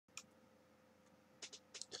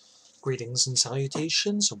Greetings and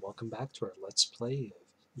salutations, and welcome back to our Let's Play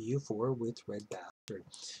of EU4 with RedBstrd.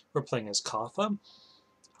 We're playing as Kaffa,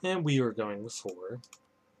 and we are going for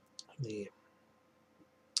the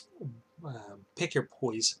Pick Your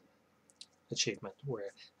Poison achievement,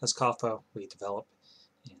 where as Kaffa we develop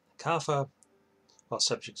in Kaffa, while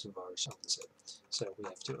subjects of ours owns it. So we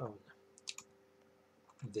have to own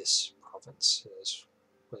this province, is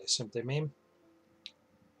what I simply mean.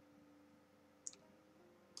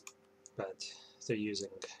 But they're using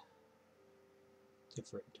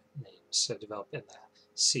different names. So develop in the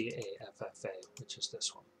CAFFA, which is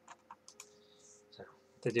this one. So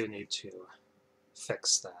they do need to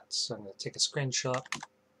fix that. So I'm going to take a screenshot.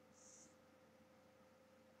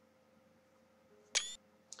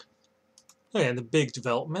 Okay, and the big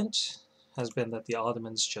development has been that the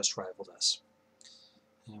Ottomans just rivaled us.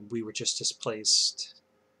 And we were just displaced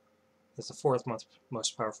as the fourth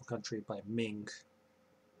most powerful country by Ming.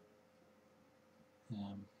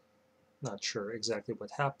 Not sure exactly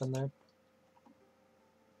what happened there,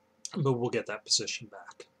 but we'll get that position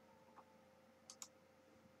back.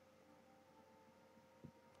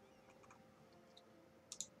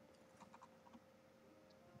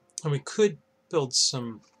 And we could build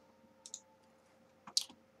some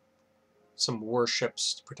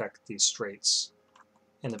warships to protect these straits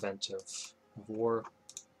in event of war.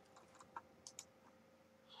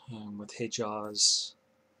 With Hejaz,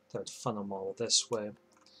 that would funnel them all this way.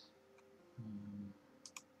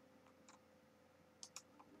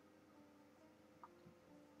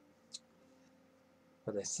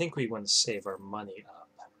 But I think we want to save our money up.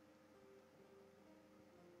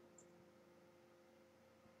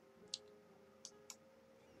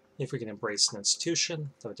 If we can embrace an institution,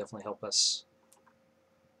 that would definitely help us.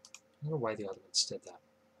 I don't know why the Ottomans did that.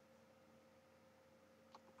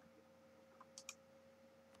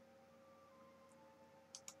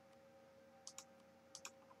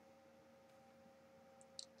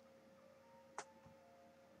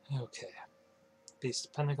 Okay. Beast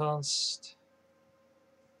of Pentecost.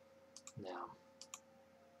 No.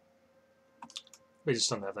 We just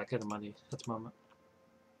don't have that kind of money at the moment.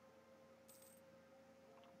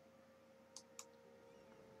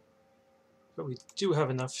 But we do have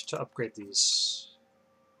enough to upgrade these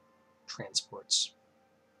transports.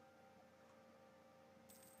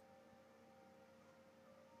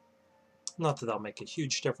 Not that that'll make a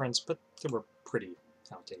huge difference, but they were pretty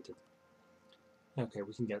outdated. Okay,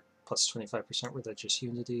 we can get plus 25% religious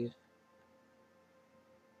unity.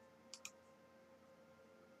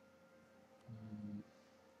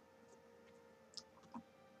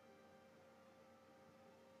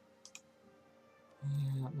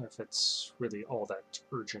 I don't know if it's really all that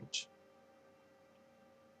urgent.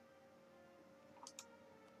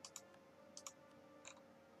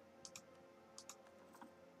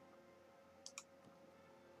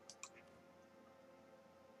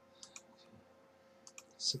 Okay.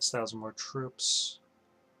 6,000 more troops.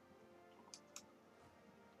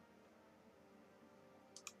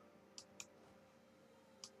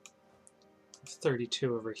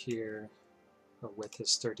 32 over here. Our width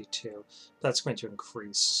is 32. That's going to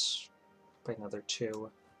increase by another 2. So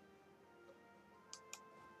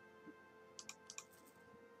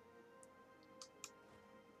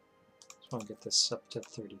I want to get this up to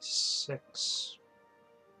 36.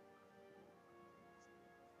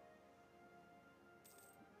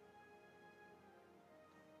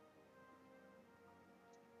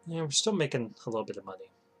 Yeah, we're still making a little bit of money.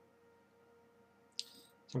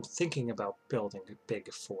 I'm thinking about building a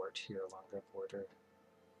big fort here along our border.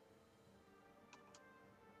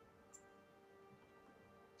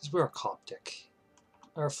 Because we're Coptic,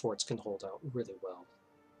 our forts can hold out really well.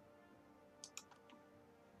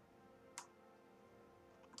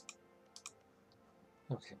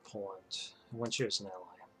 Okay, Poland. I want you as an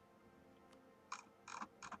ally.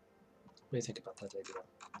 What do you think about that idea?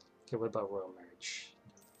 Okay, what about royal marriage?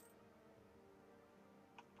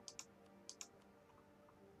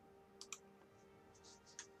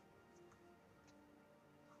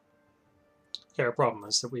 Okay, our problem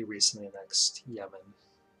is that we recently annexed Yemen,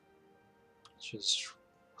 which is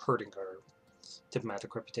hurting our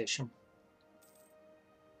diplomatic reputation.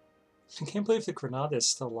 I can't believe the Granada is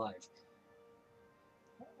still alive.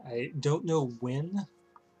 I don't know when.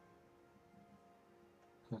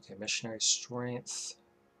 Okay, missionary strength.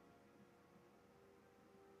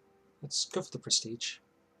 Let's go for the prestige.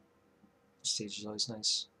 Prestige is always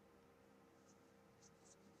nice.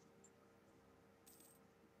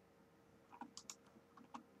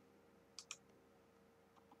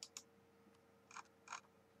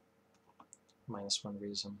 -1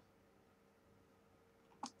 reason.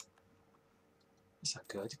 That's not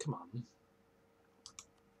good, come on.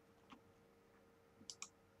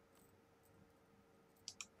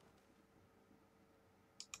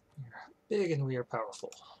 We're big and we are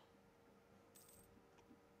powerful.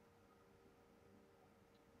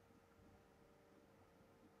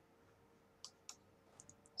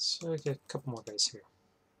 So I get a couple more guys here.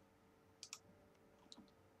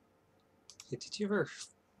 Hey, did you ever...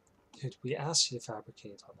 Did we ask you to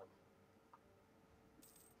fabricate on them?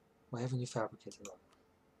 Why haven't you fabricated on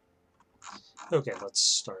them? Okay, let's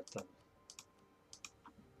start then.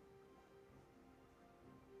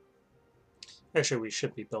 Actually, we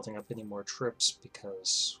should be building up any more troops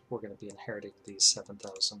because we're going to be inheriting these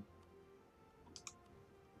 7,000.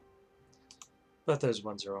 But those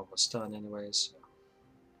ones are almost done anyways, so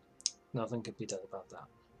nothing could be done about that.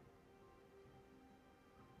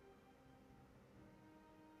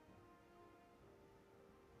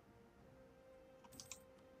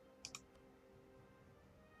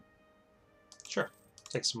 Sure,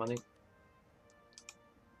 take some money.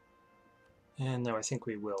 And now I think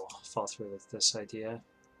we will fall through with this idea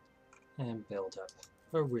and build up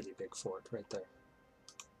a really big fort right there.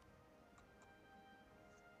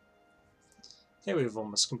 Okay, we've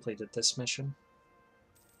almost completed this mission.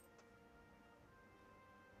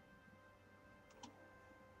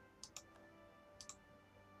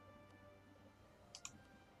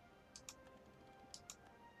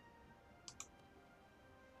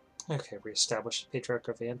 Okay, reestablish the Patriarch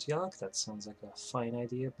of Antioch. That sounds like a fine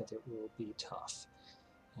idea, but it will be tough.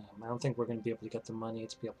 I don't think we're going to be able to get the money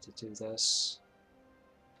to be able to do this.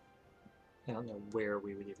 I don't know where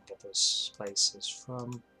we would even get those spices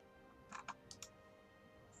from.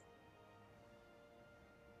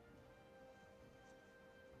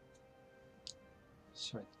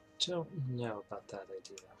 So I don't know about that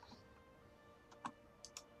idea.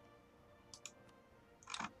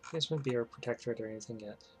 You guys wouldn't be our protectorate or anything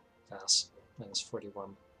yet. Vassal,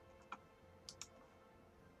 -41.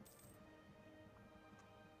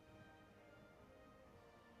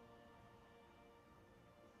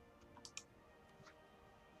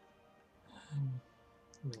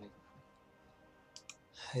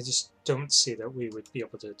 I just don't see that we would be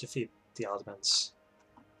able to defeat the Ottomans.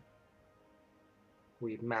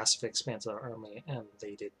 We massively expanded our army, and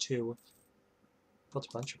they did too. Built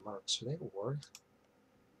a bunch of mercs. Are they at war?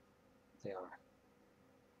 They are.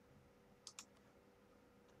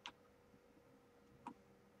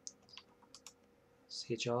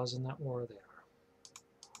 See Jaws in that war? They are.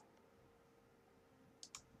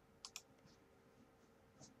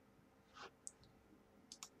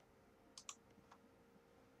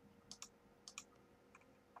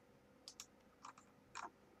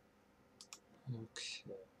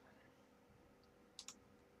 Okay.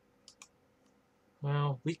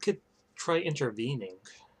 Well, we could try intervening.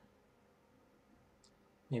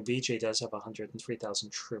 I mean, VJ does have 103,000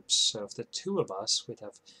 troops, so if the two of us, we'd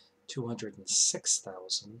have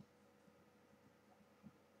 206,000.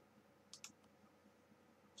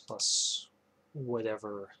 Plus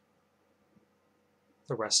whatever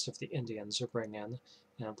the rest of the Indians are bringing in.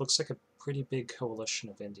 And it looks like a pretty big coalition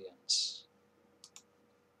of Indians.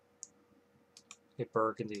 Okay,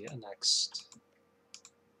 Burgundy annexed.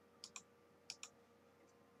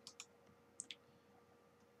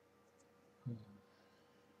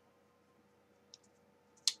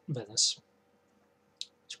 Venice,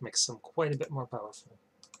 which makes them quite a bit more powerful.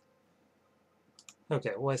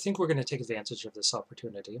 Okay, well I think we're going to take advantage of this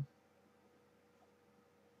opportunity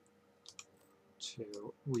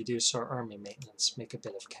to reduce our army maintenance, make a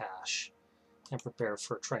bit of cash, and prepare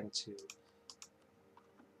for trying to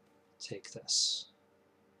take this.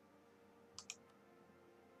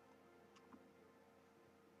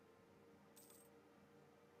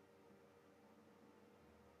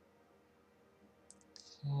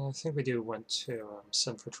 I think we do want to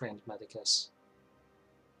send for trained medicus.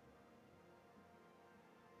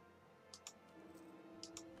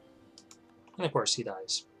 And of course he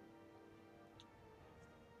dies.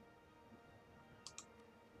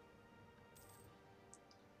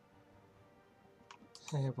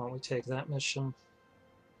 Okay, why don't we take that mission?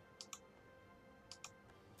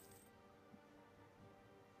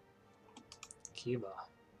 Kiva,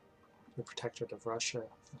 the protectorate of Russia.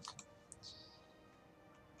 Okay.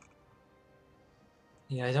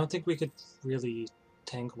 Yeah, I don't think we could really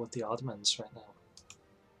tangle with the Ottomans right now.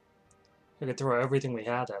 We could throw everything we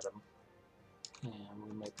had at them, and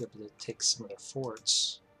we might be able to take some of their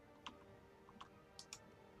forts.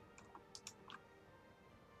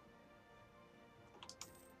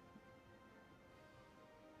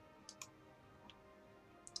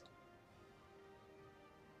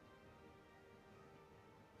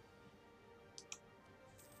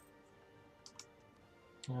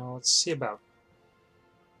 Now let's see about...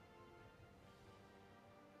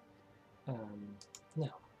 no.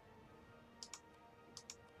 Okay,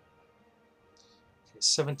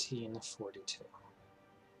 1742.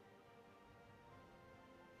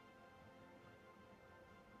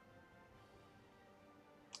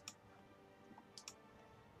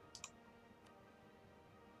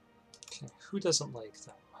 Okay, who doesn't like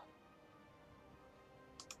them?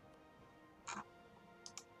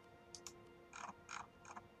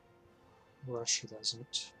 Russia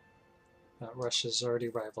doesn't. Russia's already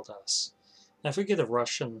rivaled us. Now, if we get a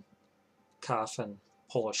Russian, Kaffa, and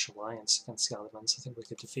Polish alliance against the Ottomans, I think we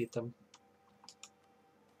could defeat them.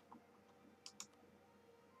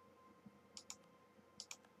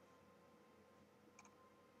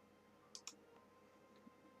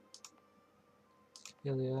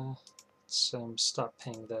 Kabylia, let's stop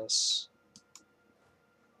paying this.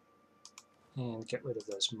 And get rid of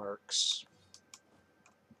those mercs.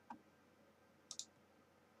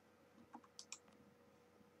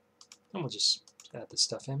 And we'll just add the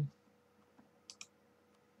stuff in.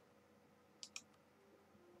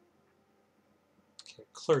 Okay,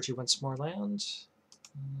 clergy wants more land.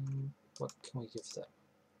 What can we give them?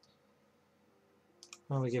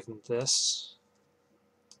 Why don't we give them this?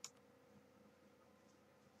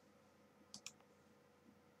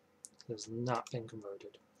 It has not been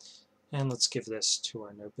converted. And let's give this to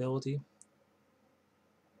our nobility.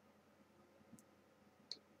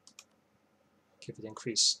 Give it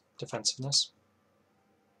increased defensiveness.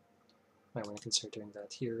 Might want to consider doing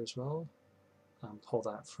that here as well. Pull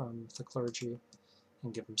that from the clergy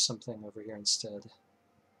and give them something over here instead.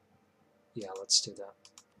 Yeah, let's do that.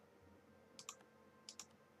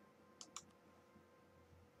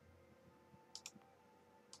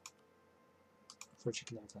 Clergy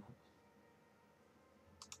can have that.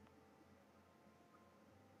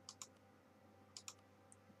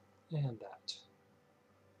 And that.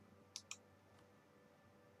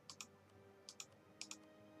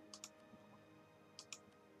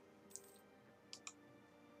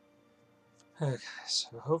 Okay,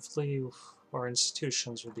 so hopefully our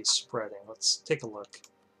institutions will be spreading. Let's take a look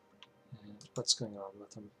at what's going on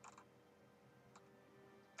with them.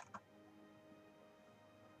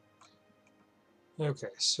 Okay,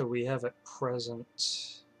 so we have at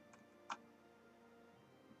present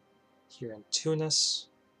here in Tunis,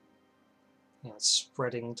 and it's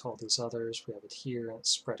spreading to all these others. We have it here, and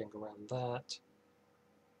it's spreading around that.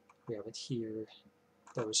 We have it here,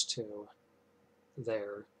 those two,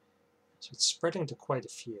 there. So it's spreading to quite a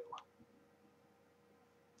few,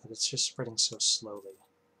 but it's just spreading so slowly.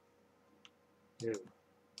 Ew.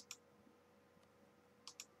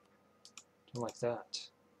 Don't like that.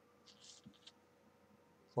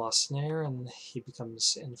 Lost an heir, and he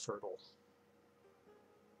becomes infertile.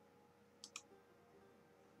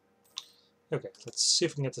 Okay, let's see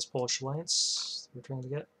if we can get this Polish alliance that we're trying to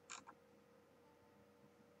get.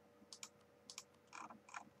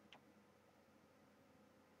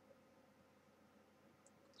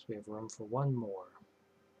 So we have room for one more.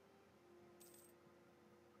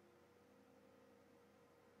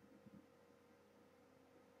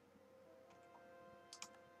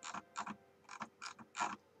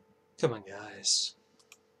 Come on, guys.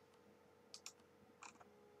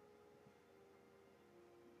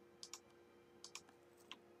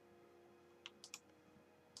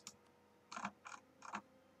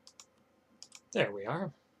 There we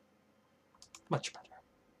are. Much better.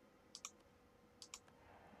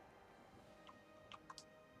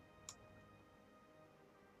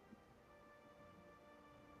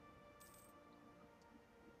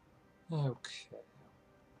 Okay.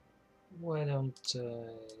 Why don't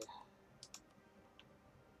I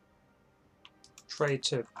try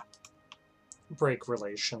to break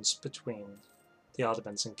relations between the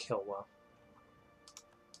Ottomans and Kilwa?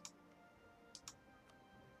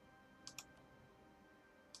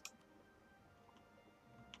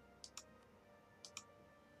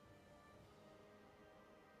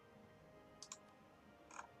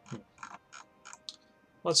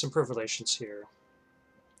 Let's improve relations here.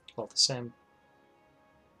 All the same.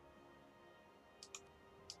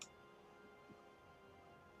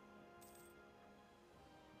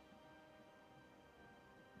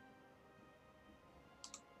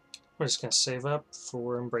 We're just going to save up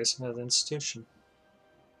for embracing that institution.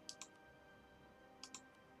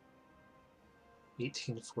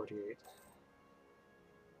 1848.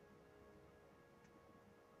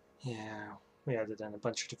 Yeah, we added in a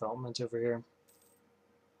bunch of development over here.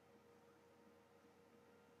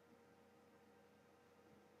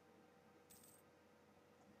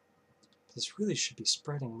 This really should be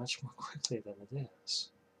spreading much more quickly than it is.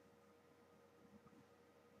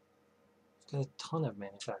 Got a ton of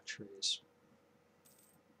manufactories.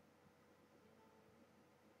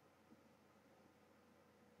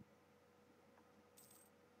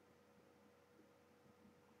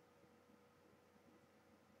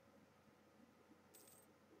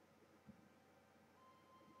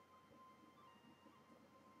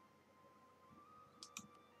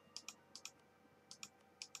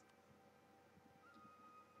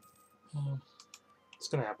 It's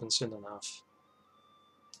going to happen soon enough.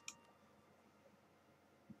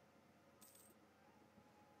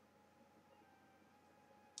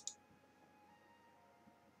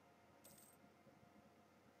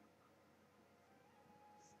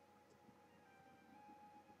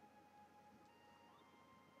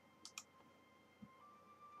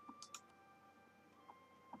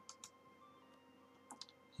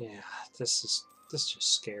 Yeah, this is just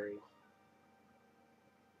scary.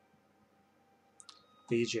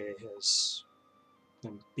 BJ has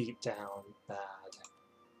been beat down bad.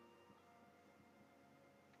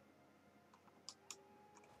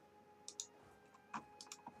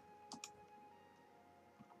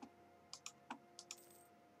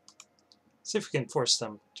 See if we can force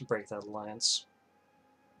them to break that alliance.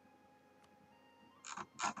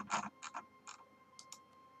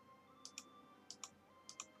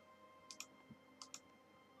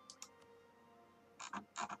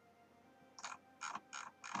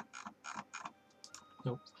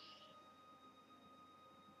 Nope.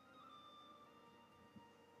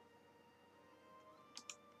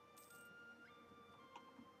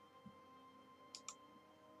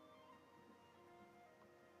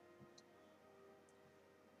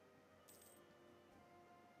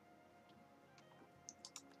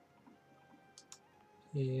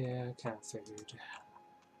 Yeah, I kind of figured.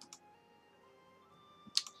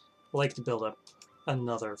 I like to build up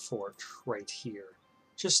another fort right here,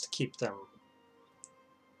 just to keep them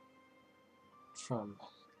from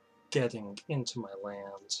getting into my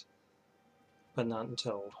land, but not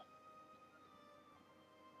until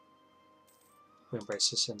we embrace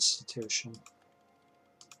this institution.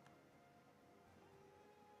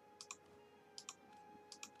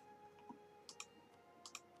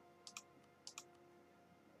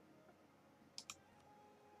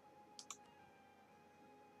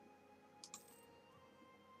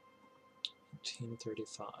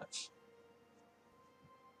 $1835.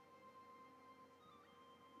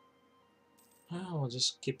 Oh, we'll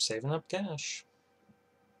just keep saving up cash.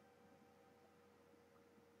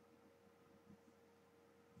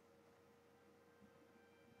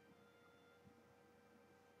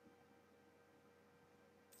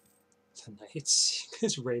 The knights, you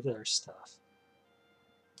guys raided our stuff.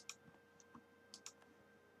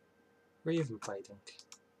 We're even fighting.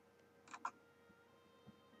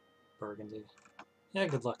 Burgundy. Yeah,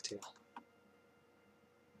 good luck to you.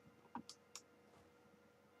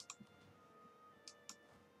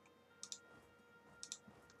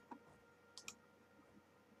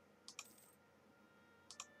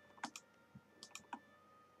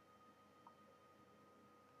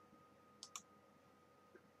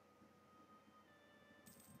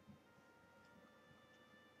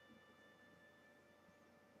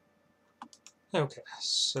 Okay,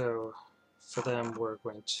 so for them we're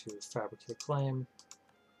going to fabricate claim.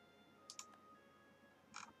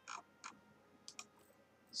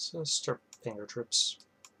 So start paying our troops.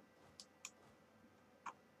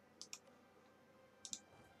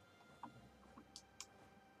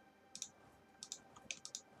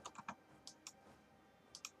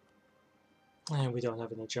 And we don't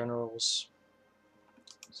have any generals.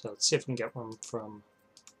 So let's see if we can get one from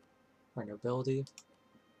our nobility.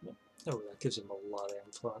 Oh, that gives them a lot of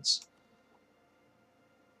influence.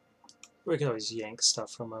 We can always yank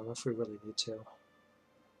stuff from them if we really need to.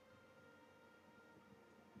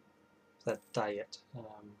 That diet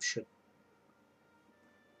should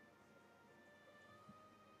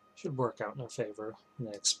work out in our favor when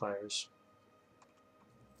it expires.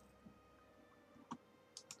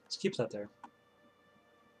 Let's keep that there.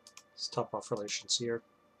 Let's top off relations here.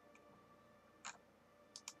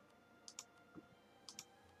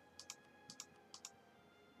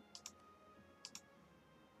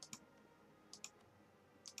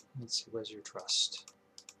 Let's see, where's your trust?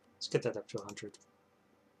 Let's get that up to 100.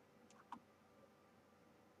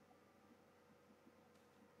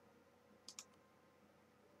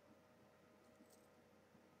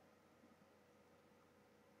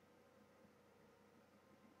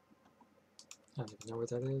 I don't even know where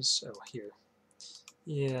that is. Oh, here.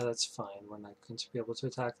 Yeah, that's fine. We're not going to be able to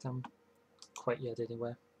attack them quite yet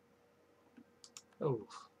anyway. Oh.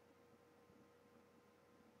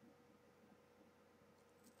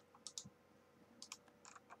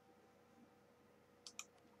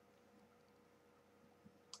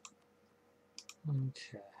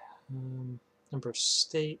 Okay. Number of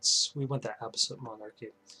states. We want that absolute monarchy.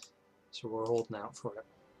 So we're holding out for it.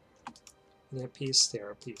 Are they at peace? They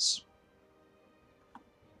are at peace.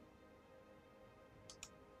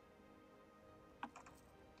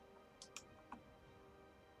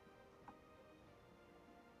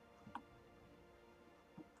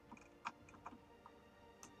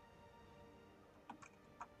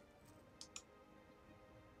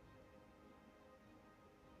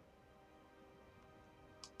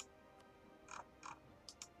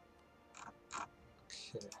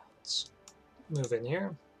 Okay, let's move in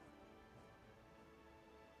here.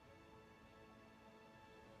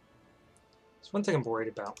 There's one thing I'm worried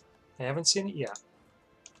about. I haven't seen it yet,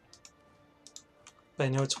 but I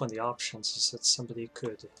know it's one of the options is that somebody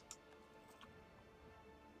could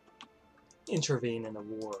intervene in a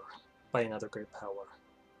war by another great power.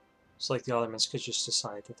 It's like the Ottomans could just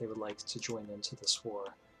decide that they would like to join into this war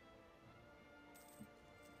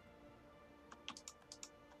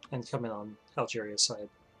and come in on Algeria's side.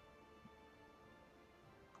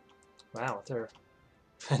 Wow, they're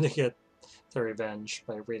trying to get their revenge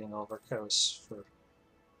by raiding all of our coasts for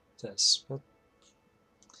this, but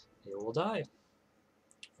they will die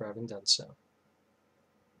for having done so.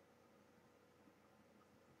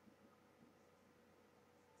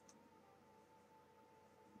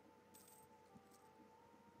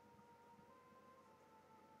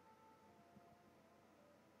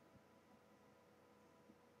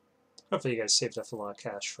 Hopefully you guys saved up a lot of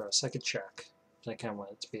cash for us. I could check, but I kind of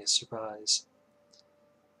want it to be a surprise.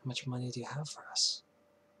 How much money do you have for us?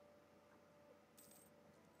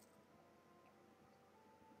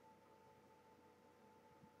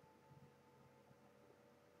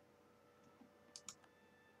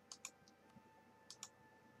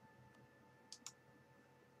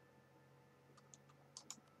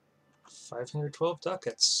 $512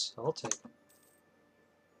 ducats. I'll take it.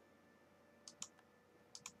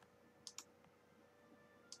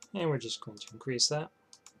 And we're just going to increase that.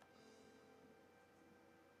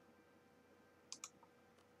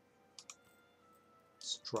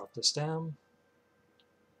 Let's drop this down.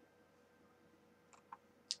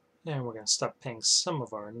 And we're going to stop paying some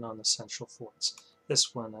of our non-essential forts.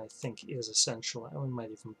 This one I think is essential, and we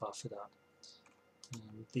might even buff it up.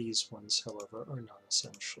 And these ones, however, are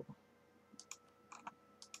non-essential.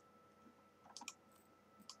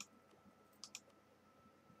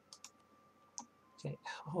 Okay.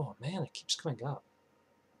 Oh man, it keeps going up.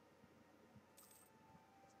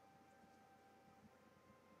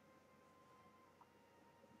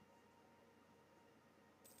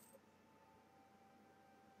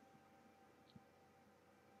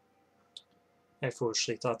 I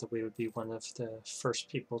foolishly thought that we would be one of the first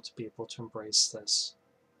people to be able to embrace this.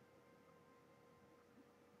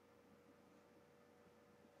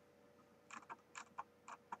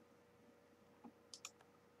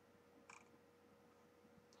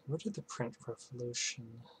 Where did the print revolution,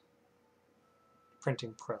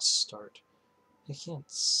 printing press start? I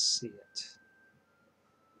can't see it.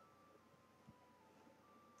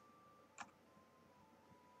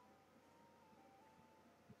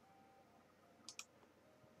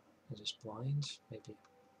 It is blind, maybe.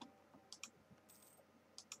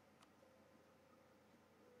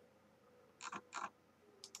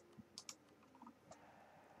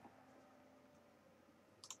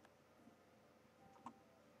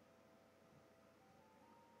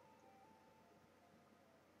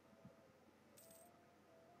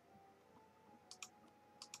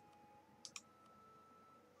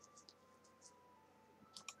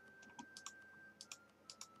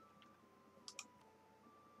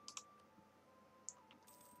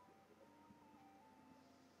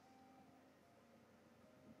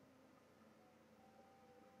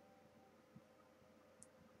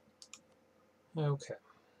 Okay.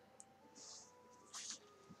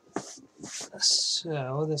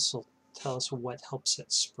 So this will tell us what helps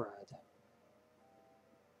it spread.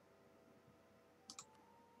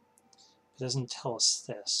 It doesn't tell us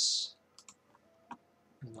this.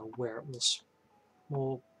 You know where it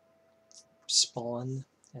will spawn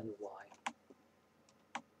and why.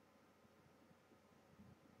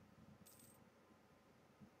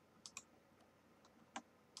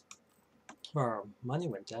 Our money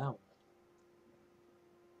went down.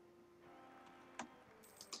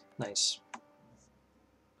 Nice.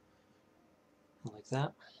 I like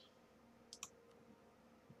that.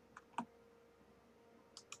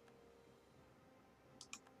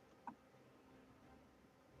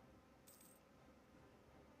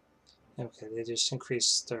 Okay, they just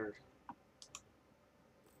increased their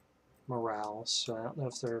morale, so I don't know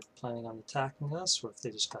if they're planning on attacking us or if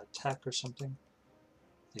they just got attacked or something.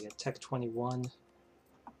 They get Tech 21.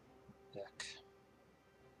 Heck.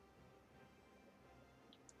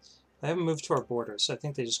 They haven't moved to our border, so I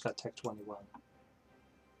think they just got Tech 21.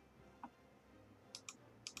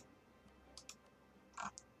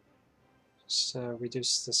 So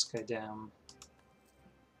reduce this guy down.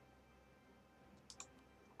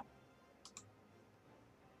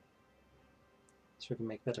 So we can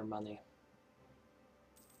make better money.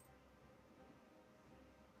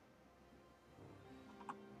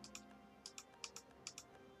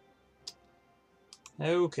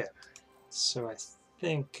 Okay, so I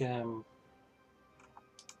think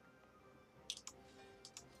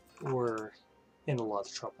we're in a lot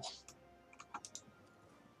of trouble.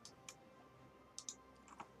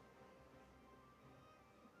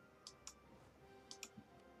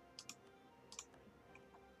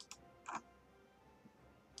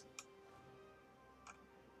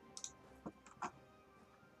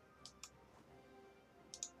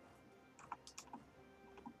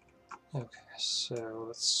 Okay, so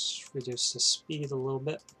let's reduce the speed a little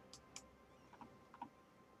bit.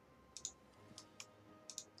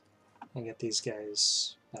 And get these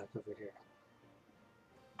guys back over here.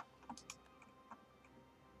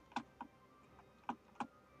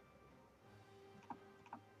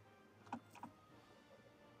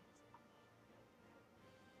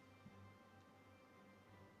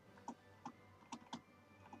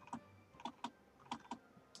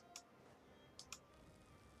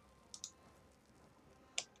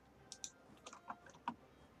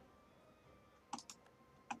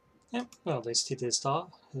 Yep, well, at least he did his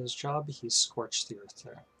job. He scorched the earth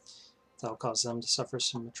there. That'll cause them to suffer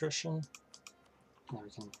some attrition. Now we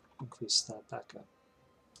can increase that back up.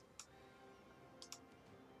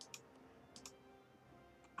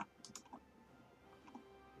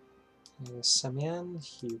 Semyon,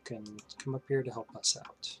 you can come up here to help us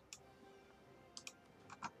out.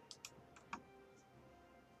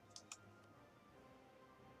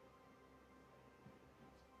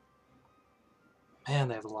 Man,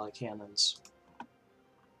 they have a lot of cannons.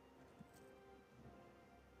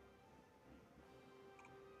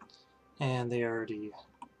 And they already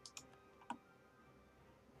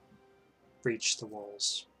breached the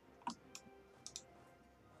walls.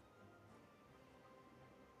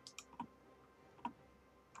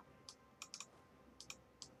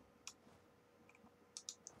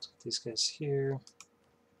 Let's get these guys here.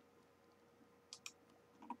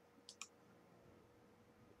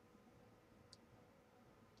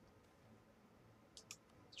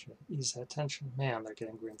 Try to ease that tension. Man, they're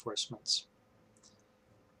getting reinforcements.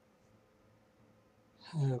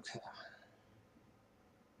 Okay.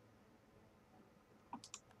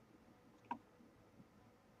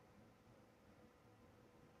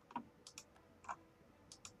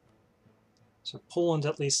 So Poland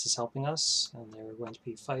at least is helping us, and they're going to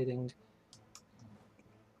be fighting.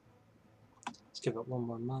 Let's give it one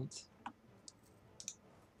more month.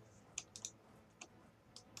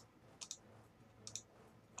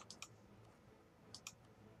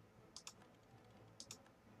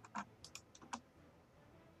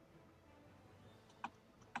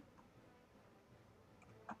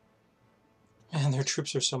 Man, their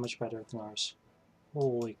troops are so much better than ours.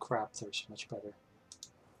 Holy crap, they're so much better.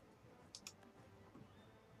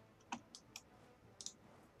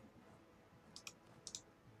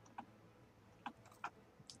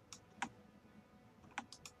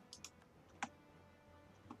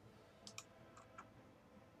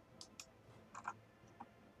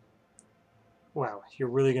 Wow, you're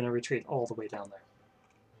really going to retreat all the way down there.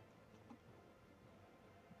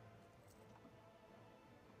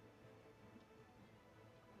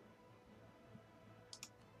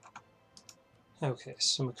 Okay,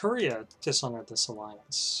 so Mercuria dishonored this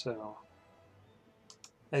alliance, so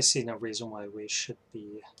I see no reason why we should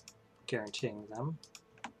be guaranteeing them.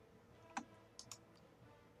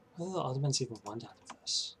 Whether the Ottomans even want out of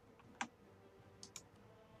this?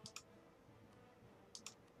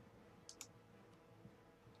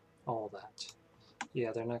 All that.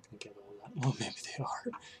 Yeah, they're not going to get all that. Well, maybe they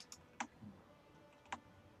are.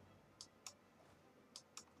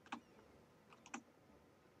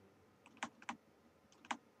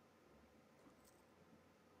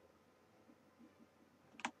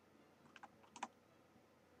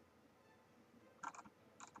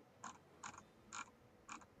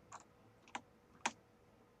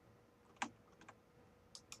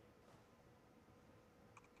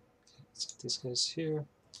 Let's get these guys here.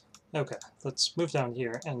 Okay, let's move down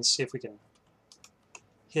here and see if we can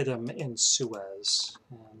hit them in Suez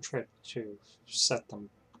and try to set them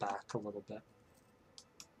back a little bit.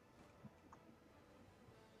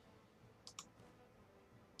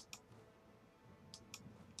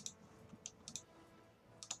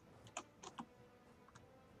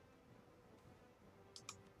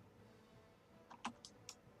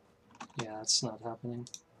 Yeah, that's not happening.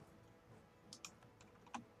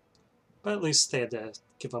 But at least they had to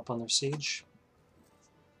give up on their siege.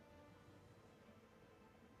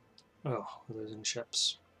 Oh, we're losing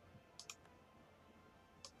ships.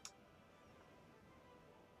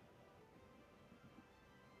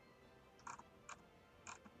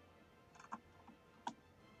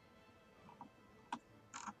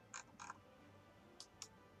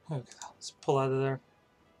 Okay, let's pull out of there.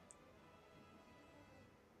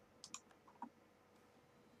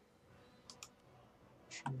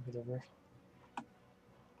 Sure, whatever.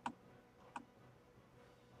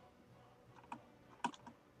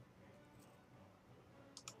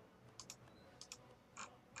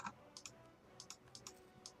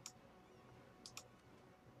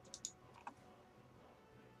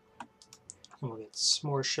 And we'll get some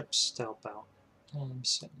more ships to help out.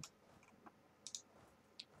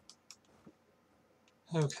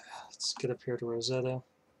 Okay, let's get up here to Rosetta.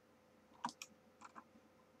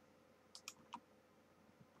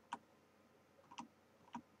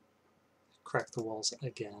 Crack the walls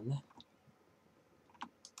again.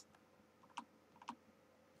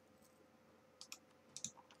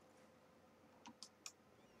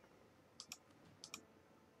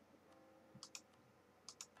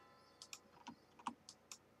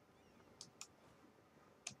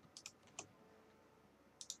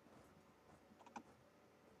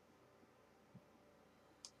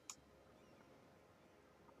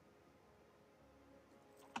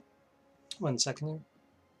 One second here.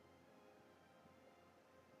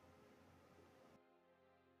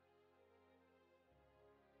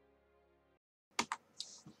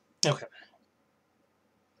 Okay.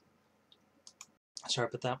 Sorry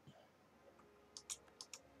about that.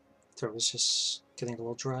 Throat was just getting a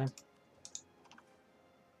little dry.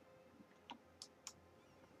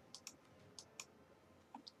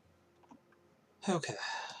 Okay.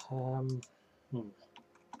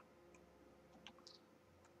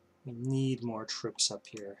 We need more troops up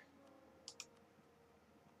here.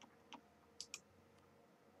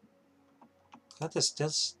 Got this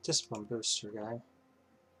discipline booster guy.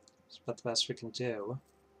 It's about the best we can do.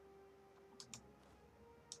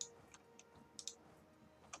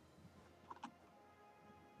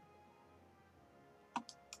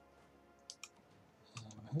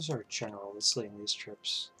 Who's our general that's leading these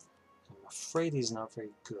troops? I'm afraid he's not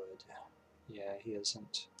very good. Yeah, he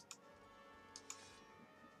isn't.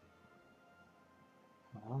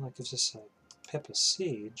 Well, that gives us a pip of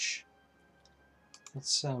siege.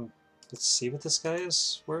 Let's see what this guy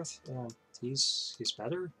is worth. He's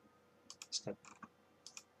better. He's got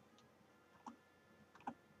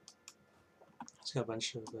a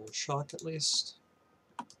bunch of shock at least.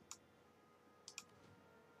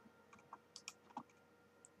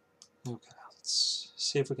 Okay, let's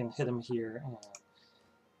see if we can hit him here and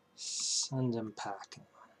send him packing.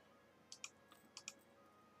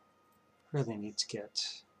 Really need to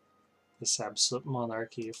get this absolute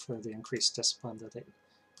monarchy for the increased discipline that it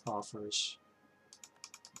offers.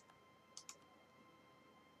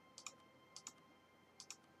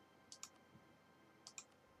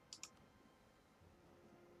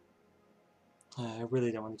 I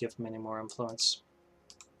really don't want to give them any more influence,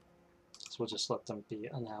 so we'll just let them be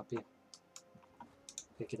unhappy.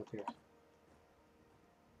 Pick it up here.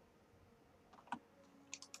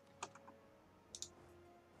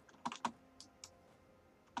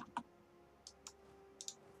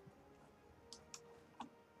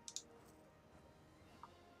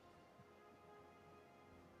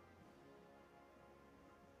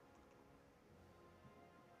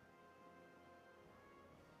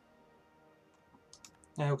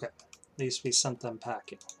 Okay, at least we sent them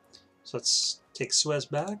packing. So let's take Suez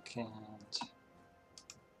back and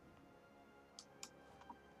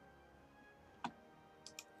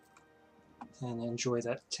enjoy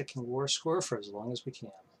that ticking war score for as long as we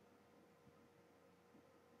can.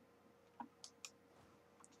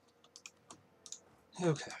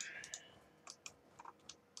 Okay.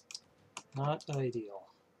 Not ideal.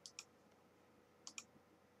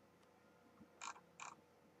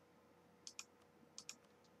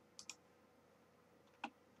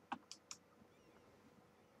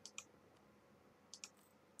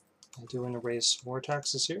 I do want to raise more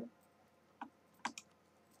taxes here.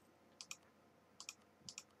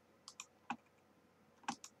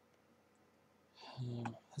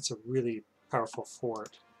 That's a really powerful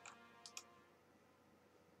fort.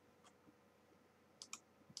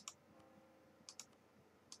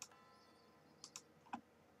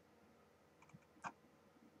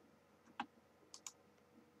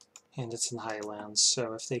 And it's in highlands,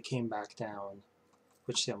 so if they came back down,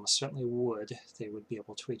 which they almost certainly would, they would be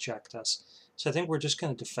able to eject us. So I think we're just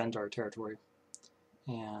going to defend our territory,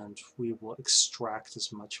 and we will extract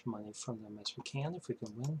as much money from them as we can if we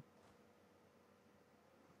can win.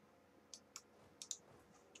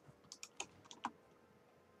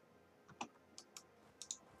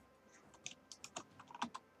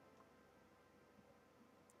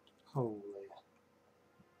 Holy.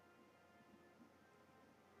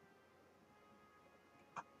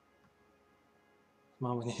 Come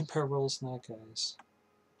on, we need better rolls than that, guys.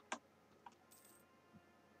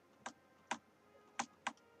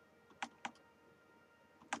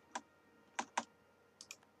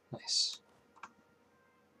 Nice.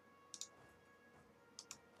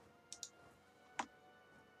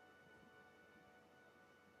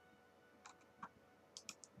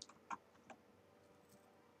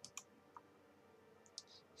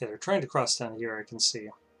 Okay, they're trying to cross down here, I can see.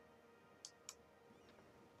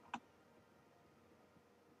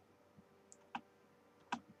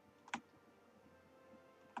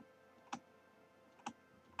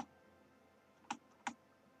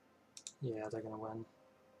 Yeah, they're going to win.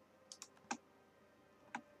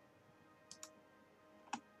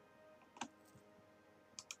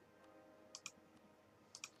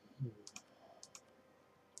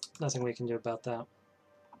 Nothing we can do about that.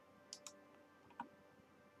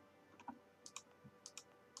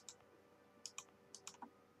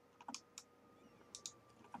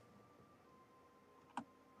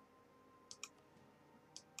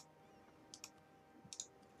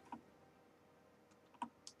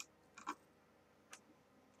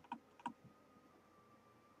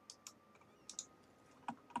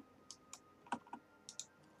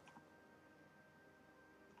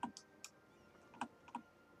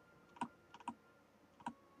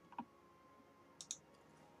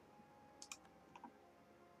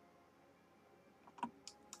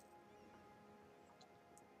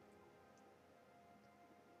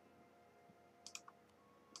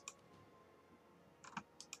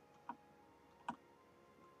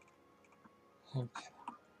 Okay.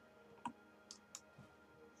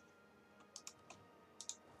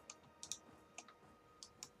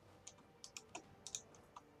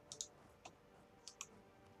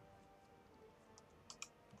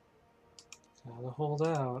 Gotta hold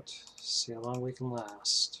out, see how long we can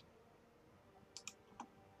last.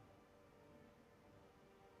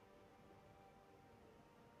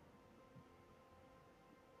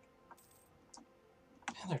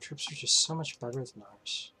 Man, their troops are just so much better than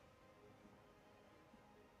ours.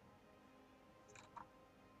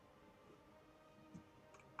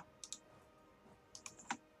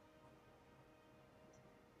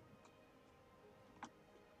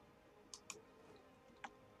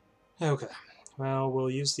 Okay, well, we'll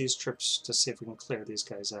use these trips to see if we can clear these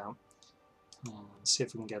guys out. And see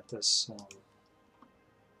if we can get this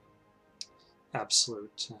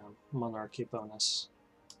absolute monarchy bonus.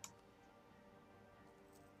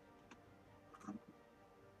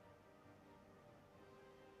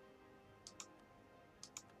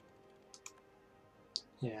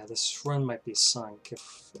 Yeah, this run might be sunk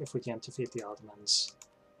if we can't defeat the Ottomans.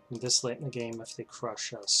 And this late in the game, if they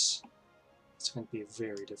crush us, it's going to be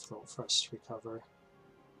very difficult for us to recover.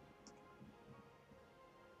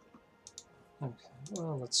 Okay,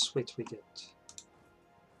 well, let's wait till we get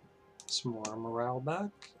some more morale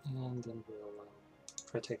back, and then we'll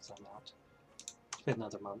try to take them out. Wait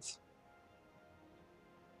another month.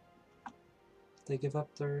 They give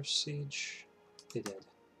up their siege? They did.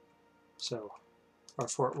 So, our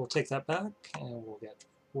fort will take that back, and we'll get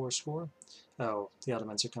war score. Oh, the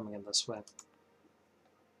Ottomans are coming in this way.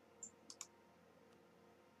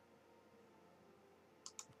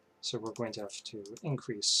 So we're going to have to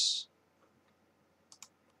increase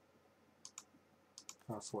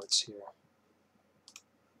our forts here.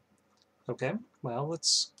 Okay, well,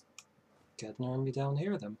 let's get an army down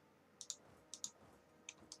here then.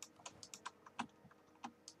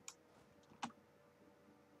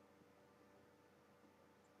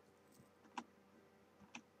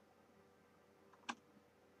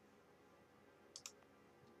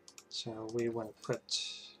 So we want to put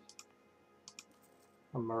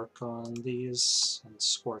a mark on these and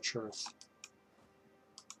scorch earth.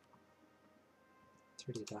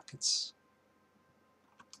 30 ducats.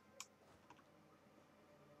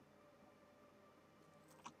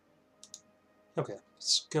 Okay,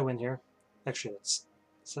 let's go in here. Actually, is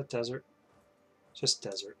that desert? Just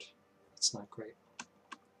desert. It's not great.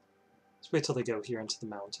 Let's wait till they go here into the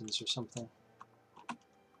mountains or something.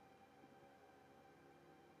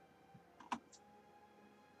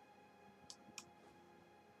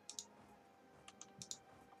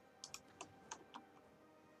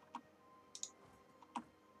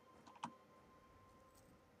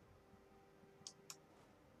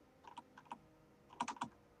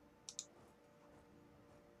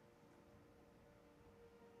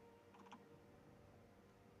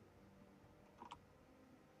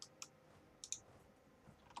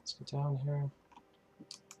 Get down here.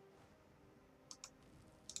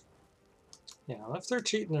 Yeah, if they're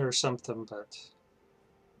cheating or something, but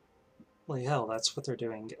holy hell, that's what they're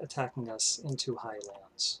doing, attacking us into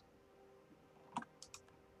highlands.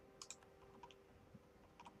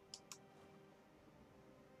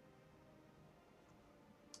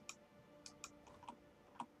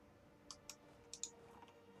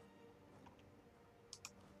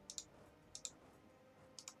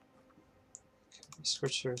 Okay,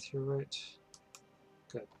 switch there to your right.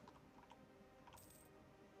 Good.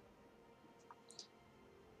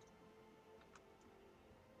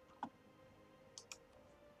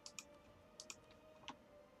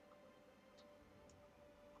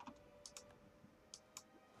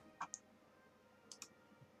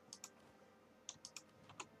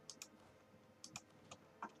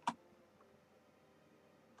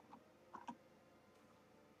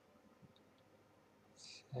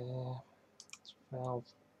 Well,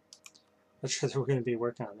 not sure that we're going to be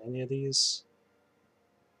working on any of these.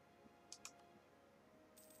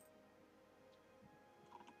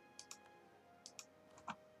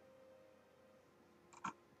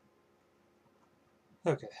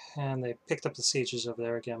 Okay, and they picked up the sieges over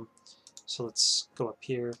there again. So let's go up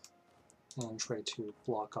here and try to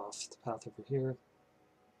block off the path over here.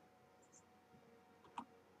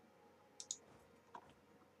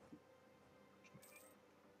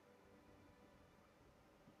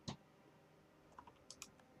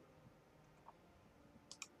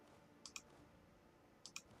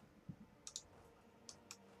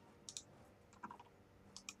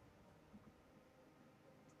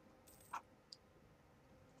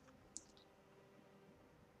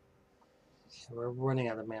 We're running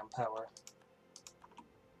out of manpower.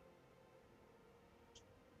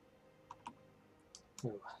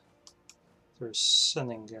 Ooh. They're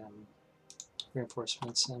sending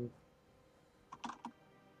reinforcements in.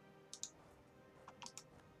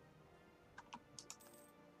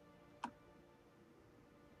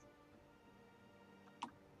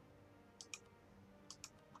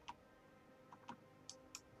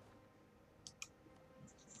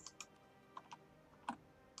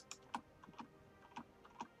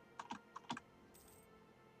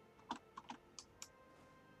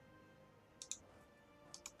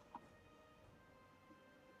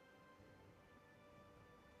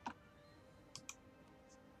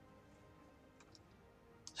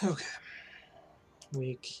 Okay.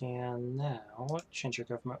 We can now change our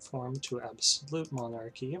government form to absolute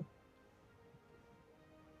monarchy.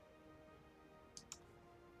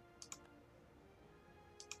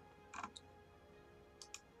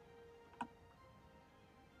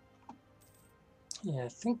 Yeah, I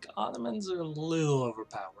think Ottomans are a little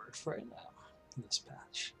overpowered for right now in this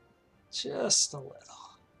patch. Just a little.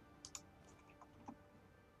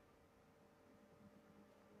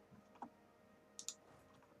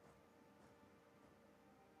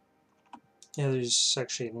 Yeah, there's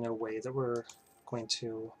actually no way that we're going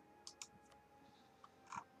to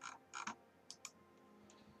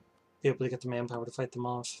be able to get the manpower to fight them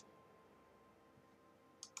off.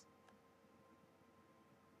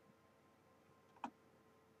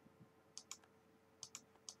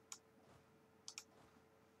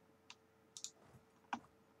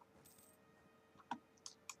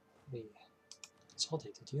 We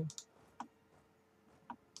consolidated you.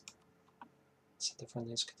 Set the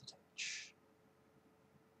friendliest to the damage.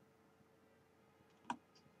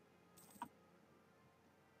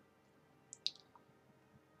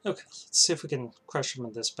 Okay, let's see if we can crush them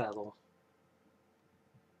in this battle.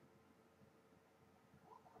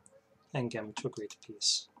 And get them to agree to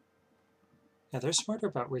peace. Yeah, they're smarter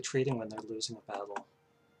about retreating when they're losing a battle.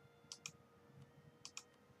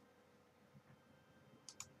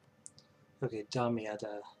 Okay,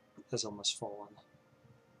 Damietta has almost fallen.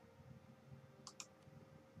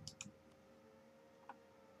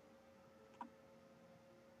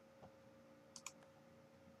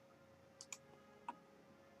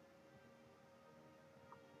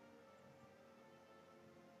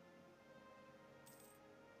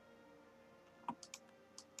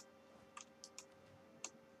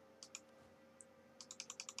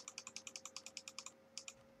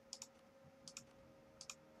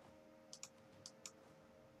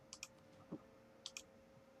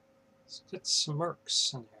 Let's get some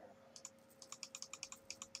mercs in here.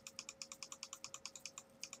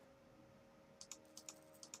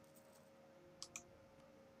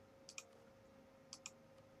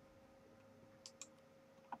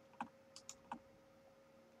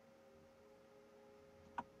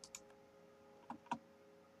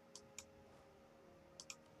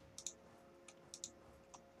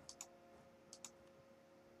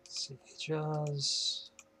 Let's see, Hijaz.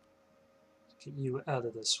 Get you out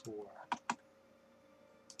of this war.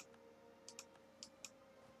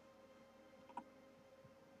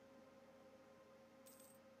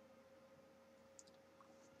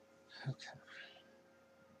 Okay.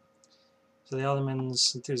 So the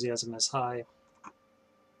Ottomans' enthusiasm is high.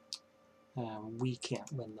 We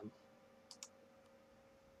can't win them.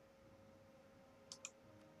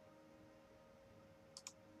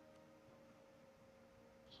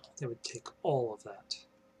 They would take all of that.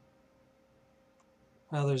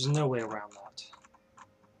 Well, there's no way around that.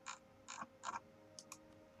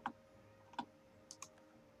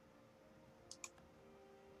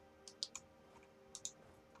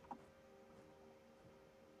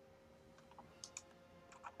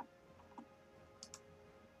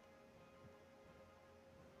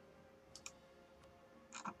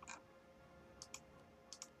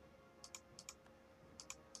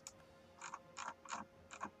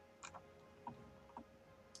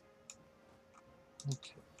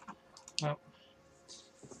 Okay. Well,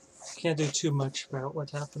 can't do too much about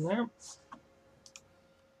what happened there.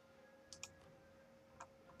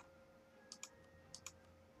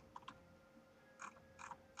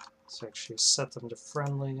 So actually set them to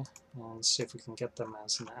friendly and see if we can get them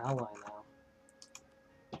as an ally now.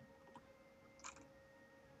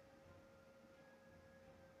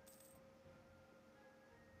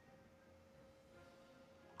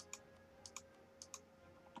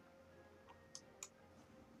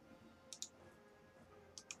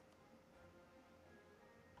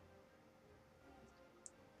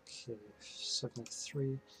 Okay,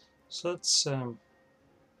 73. So let's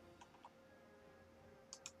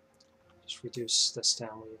just reduce this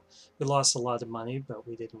down. We lost a lot of money, but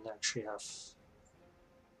we didn't actually have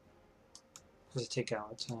to take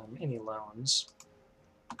out any loans.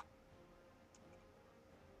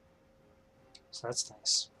 So that's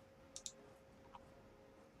nice.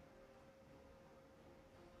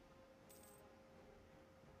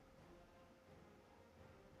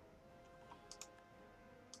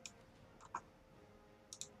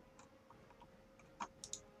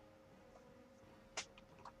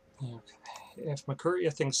 Okay. If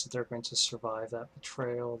Mercuria thinks that they're going to survive that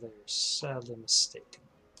betrayal, they're sadly mistaken.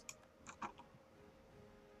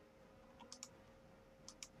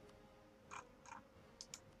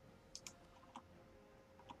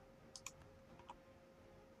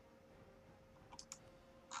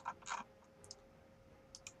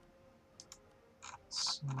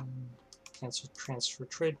 So, cancel transfer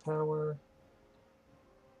trade power.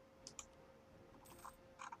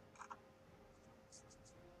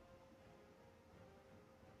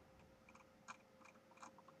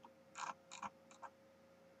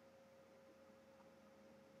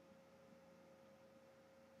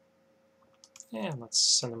 And let's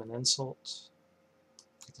send them an insult.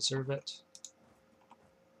 They deserve it.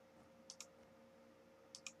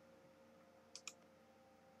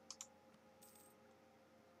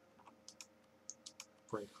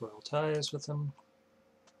 Break royal ties with them.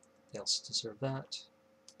 They also deserve that.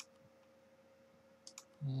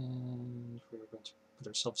 And we're going to put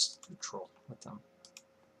ourselves neutral with them.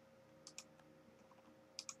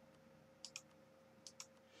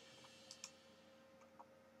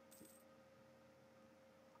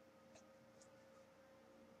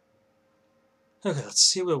 Okay, let's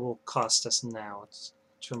see what it will cost us now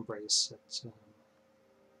to embrace it.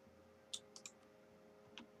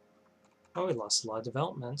 Oh, we lost a lot of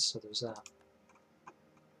development, so there's that.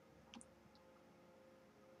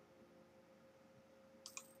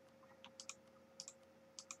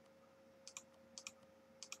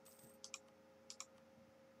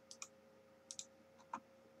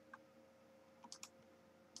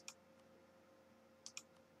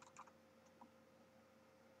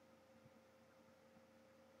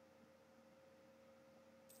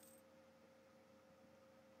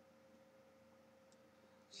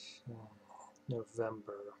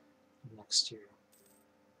 November of next year.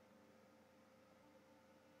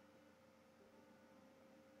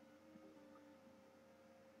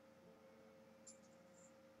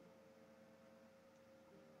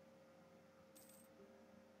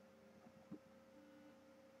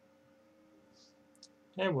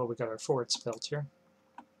 And well, we got our forts built here.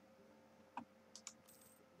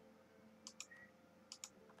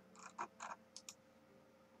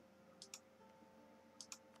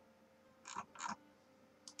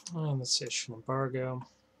 And let's issue an embargo.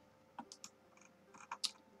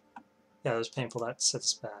 Yeah, it was painful. That sets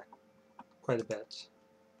us back quite a bit.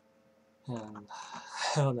 And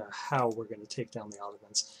I don't know how we're going to take down the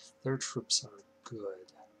Ottomans. Their troops are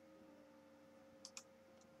good.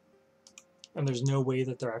 And there's no way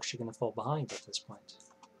that they're actually going to fall behind at this point.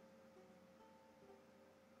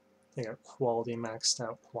 They got quality maxed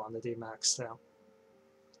out, quantity maxed out.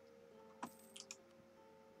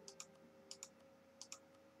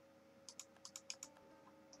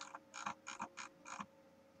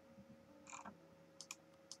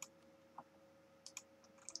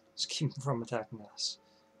 Just keep them from attacking us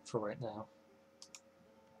for right now.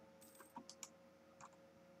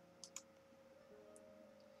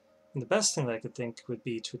 And the best thing that I could think would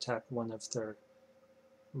be to attack one of their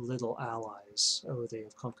little allies. Oh, they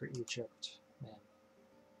have conquered Egypt. Man.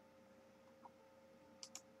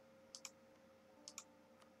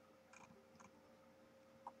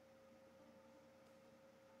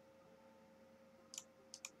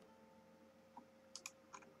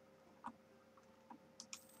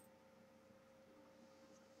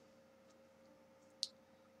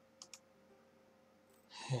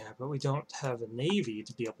 Yeah, but we don't have a navy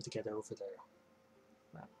to be able to get over there.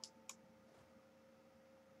 Wow.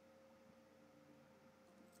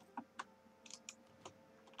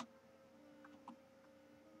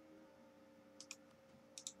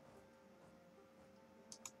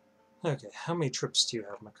 Okay, how many troops do you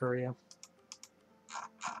have, Makuria?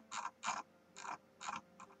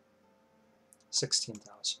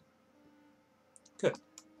 16,000. Good.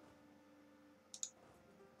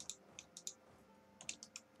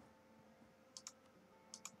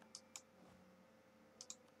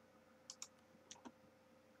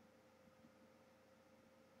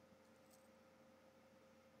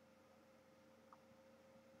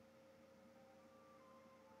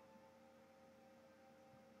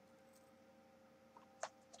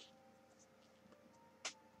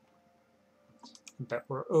 I bet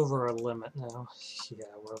we're over our limit now. Yeah,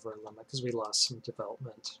 we're over our limit because we lost some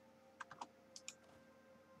development.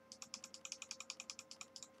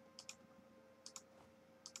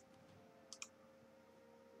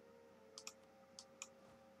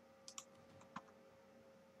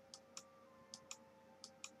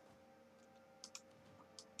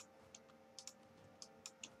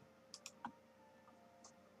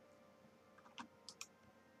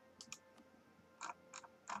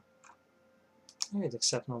 Alright,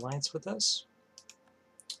 accept an alliance with us.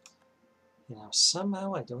 You know,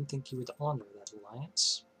 somehow I don't think you would honor that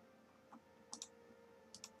alliance.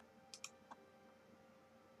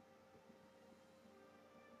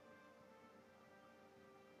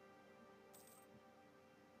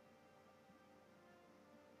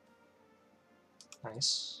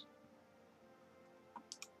 Nice.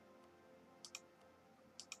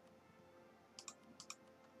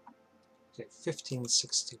 Okay,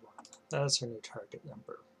 1561. That's our new target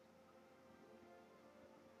number.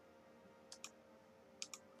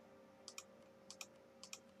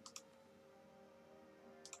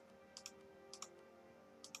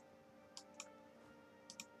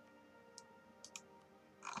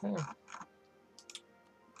 Okay.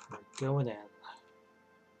 We're going in.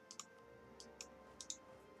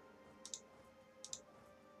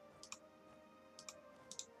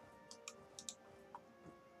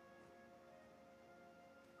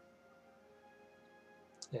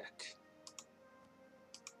 Yuck.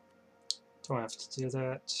 Don't have to do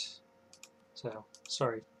that. So,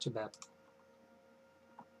 sorry, too bad.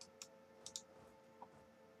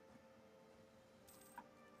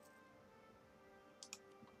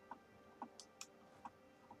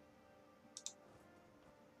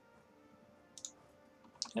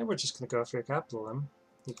 Okay, we're just going to go after your capital then.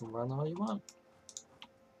 You can run all you want.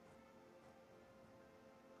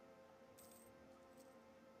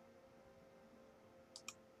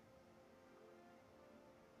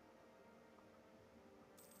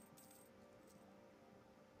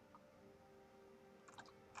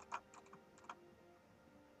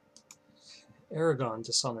 Aragon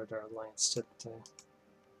dishonored our alliance, didn't they?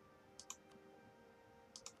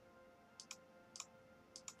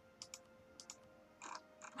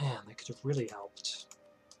 Man, they could have really helped.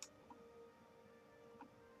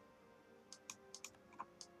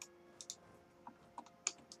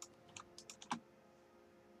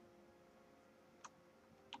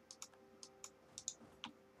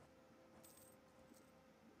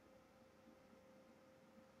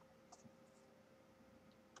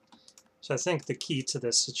 So I think the key to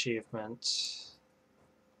this achievement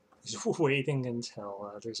is waiting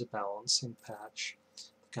until there's a balancing patch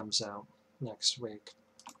that comes out next week.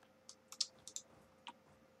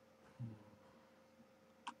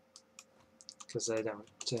 Because I don't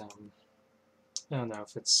know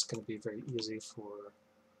if it's going to be very easy for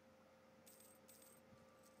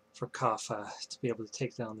Kaffa to be able to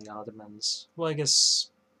take down the Ottomans. Well, I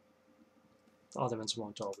guess the Ottomans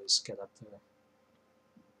won't always get up there.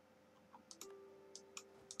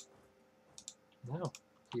 No,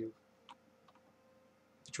 you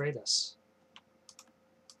betrayed us.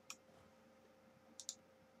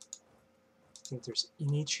 I think there's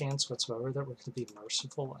any chance whatsoever that we're going to be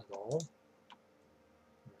merciful at all.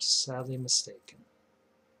 We're sadly mistaken.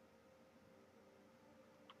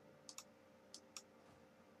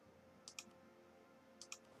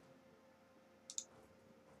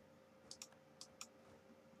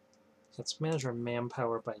 Let's manage our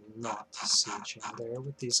manpower by not sieging there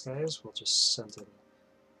with these guys. We'll just send in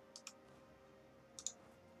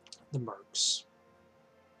the mercs.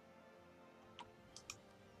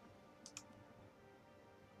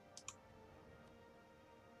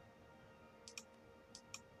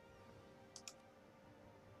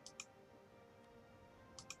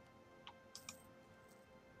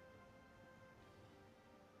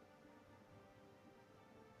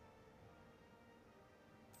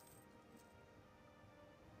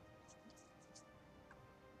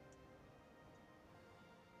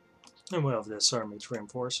 And we'll have this army to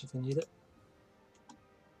reinforce if we need it.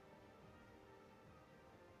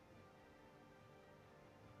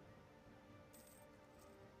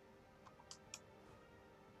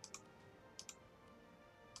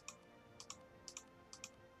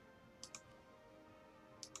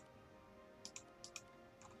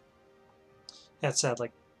 That's sad,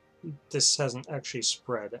 like, this hasn't actually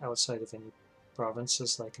spread outside of any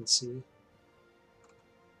provinces that I can see.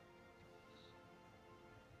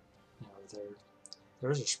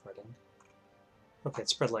 Theirs are spreading. Okay, it's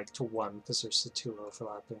spread like to one because there's the two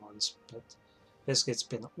overlapping ones, but basically it's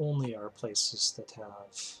been only our places that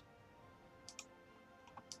have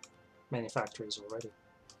manufactories already.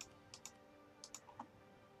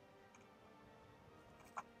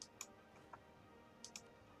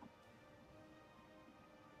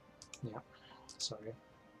 Yeah, sorry.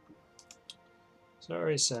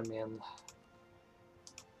 Sorry, Semyon.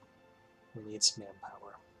 We need some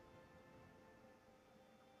manpower.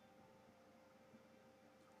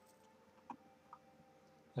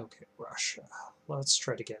 Okay, Russia. Let's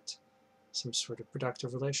try to get some sort of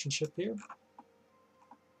productive relationship here.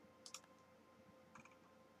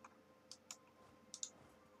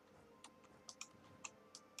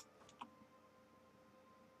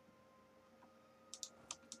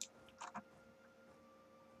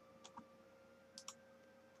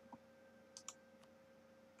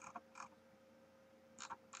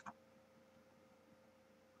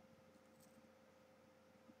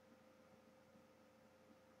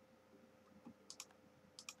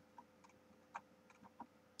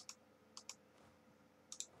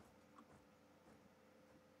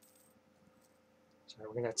 Sorry,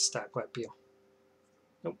 we're gonna have to stack wipe you.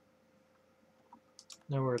 Nope.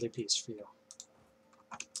 No early peace for you.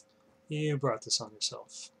 You brought this on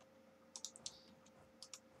yourself.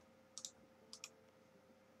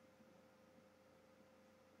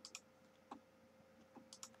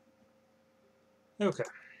 Okay.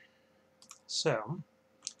 So,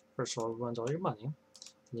 first of all, we want all your money. And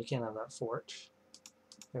you can't have that fort.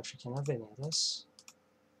 You actually can't have any of this.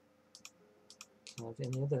 Can't have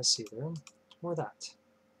any of this either. Or that.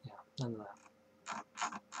 Yeah, none of that.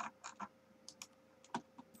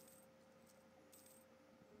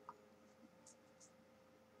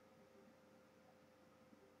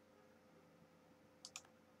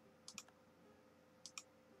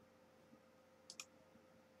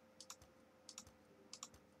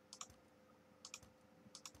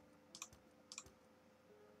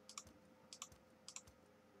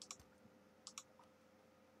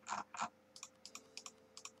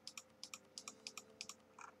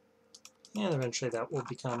 And eventually that will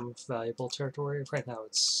become valuable territory. Right now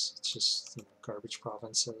it's just, you know, garbage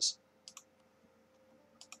provinces.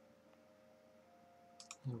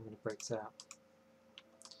 And we're going to break that.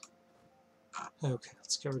 Okay,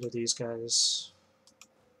 let's get rid of these guys.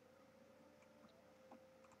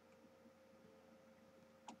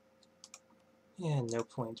 And no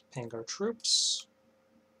point paying our troops.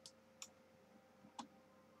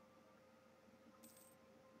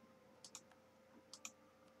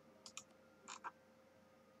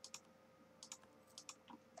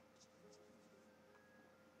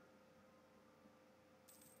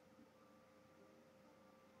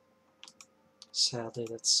 Sadly,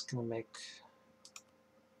 that's going to make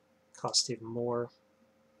cost even more.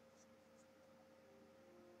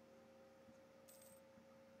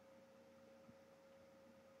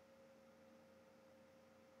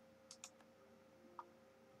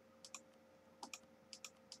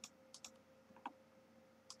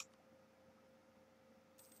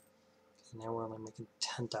 And now we're only making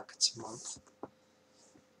 10 ducats a month.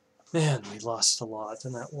 Man, we lost a lot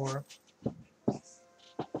in that war.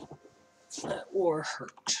 That war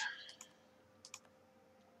hurt.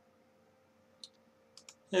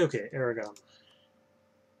 Okay, Aragon.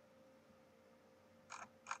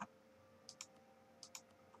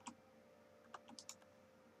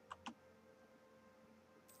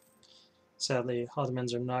 Sadly,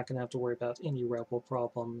 Ottomans are not going to have to worry about any rebel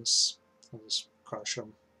problems. I'll just crush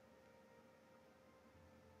them.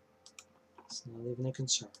 It's not even a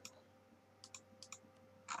concern.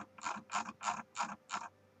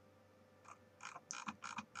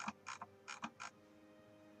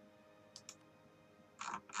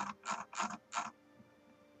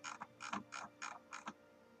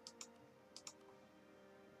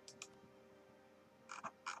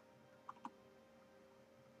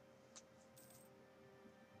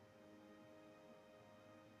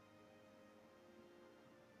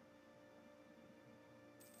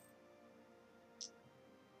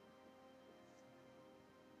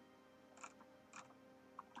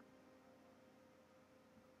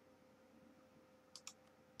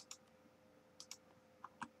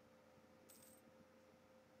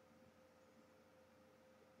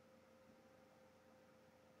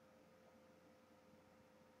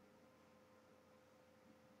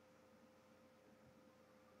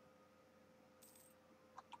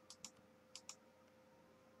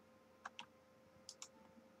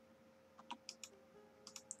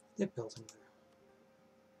 They're building there.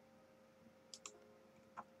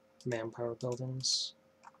 Manpower buildings.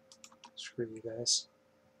 Screw you guys.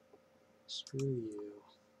 Screw you.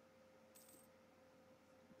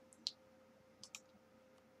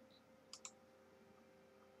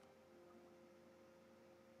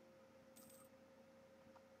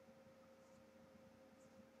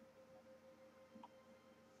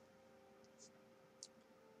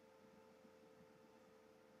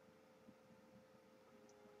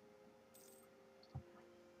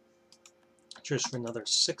 Just for another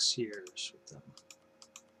 6 years with them.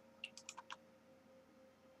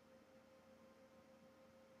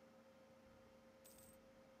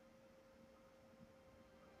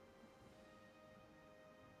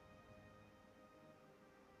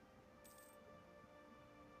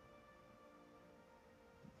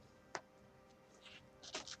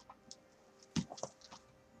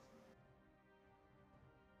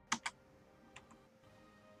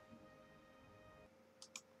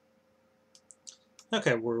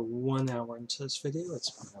 Okay, we're 1 hour into this video.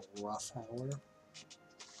 It's been a rough hour.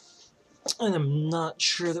 And I'm not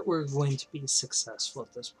sure that we're going to be successful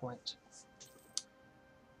at this point.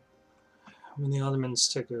 When the Ottomans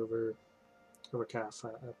took over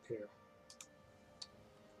Kaffa up here,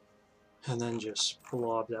 and then just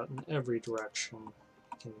blobbed out in every direction,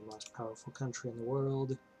 became the most powerful country in the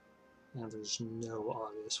world, and there's no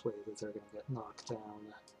obvious way that they're going to get knocked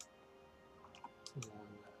down. And,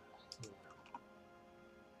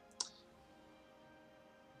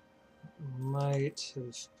 might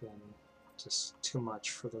have been just too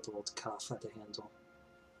much for little old Kaffa to handle.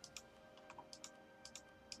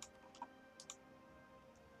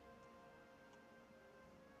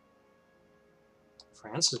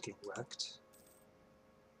 France is getting wrecked.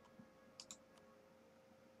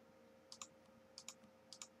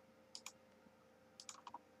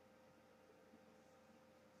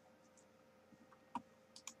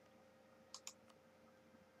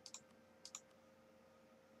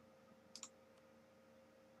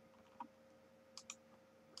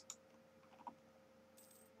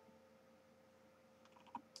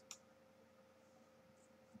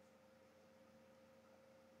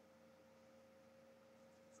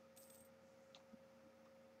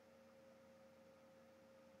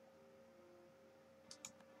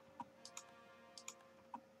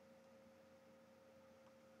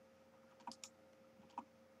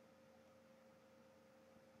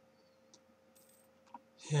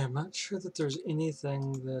 Yeah, I'm not sure that there's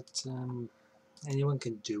anything that anyone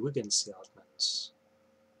can do against the Ottomans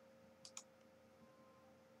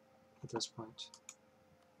at this point.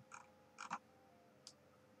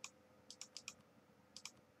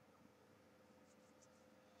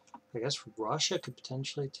 I guess Russia could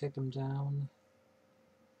potentially take them down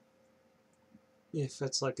if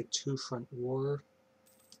it's like a two-front war.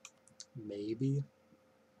 Maybe.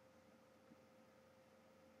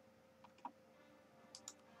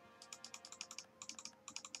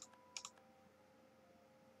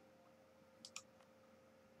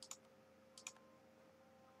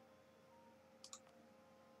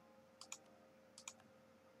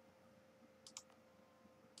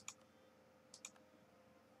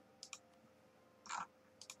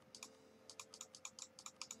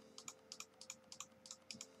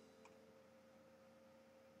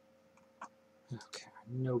 Okay,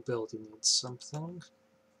 no building needs something.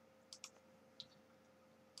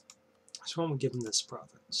 So why don't we give him this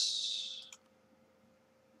province?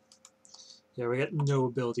 Yeah, we got no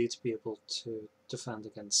ability to be able to defend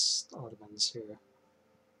against Ottomans here.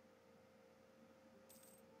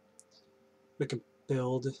 We can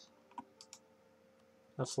build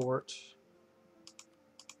a fort,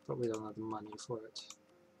 but we don't have the money for it.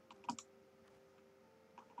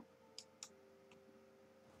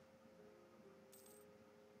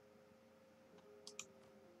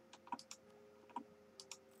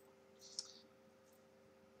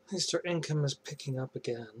 At least our income is picking up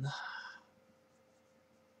again.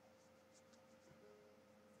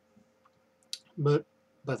 But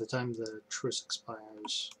by the time the truce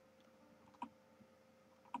expires,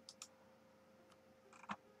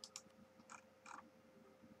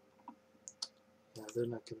 yeah, they're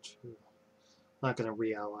not going to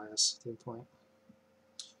re-ally us at the point.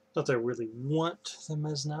 Not that I really want them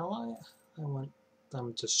as an ally. I want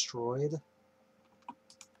them destroyed.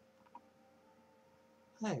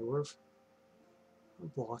 Hey, we're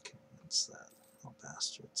blocking against that. Oh,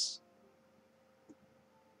 bastards.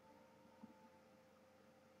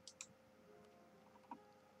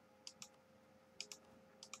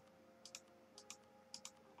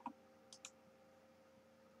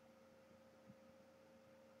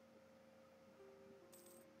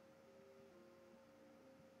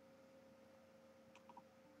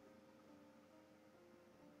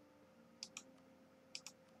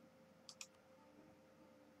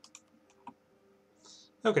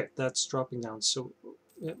 Okay, that's dropping down, so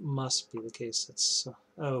it must be the case that's...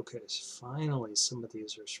 okay, so finally some of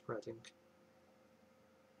these are spreading.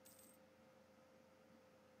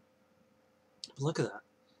 But look at that.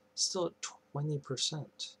 Still at 20%.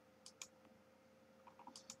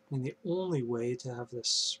 I mean, the only way to have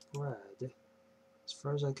this spread, as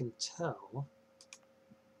far as I can tell,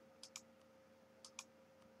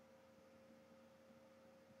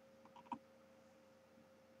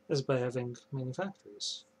 is by having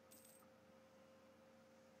manufactories.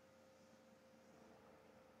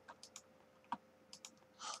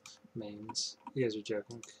 Mains. You guys are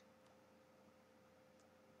joking.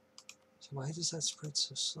 So why does that spread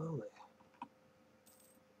so slowly?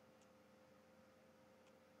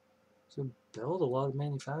 So build a lot of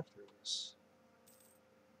manufactories.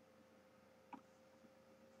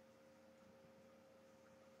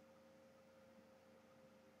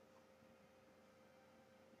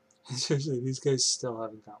 Seriously, these guys still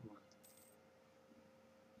haven't got one.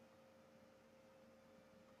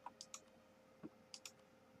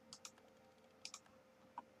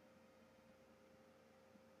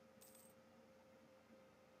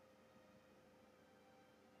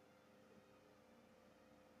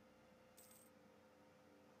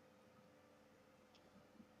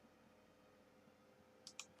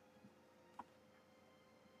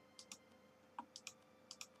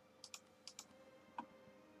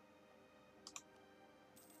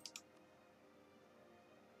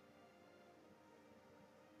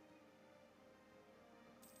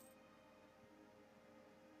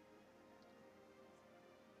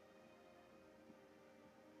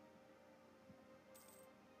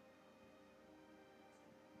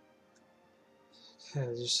 Okay,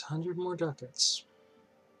 there's 100 more ducats.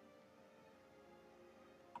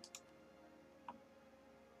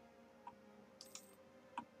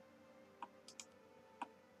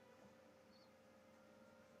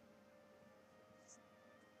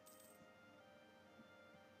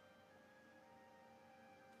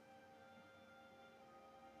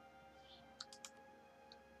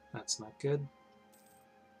 That's not good.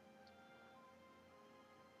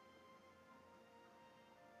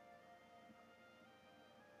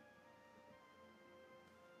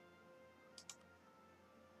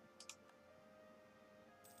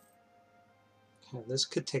 Yeah, this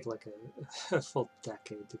could take like a full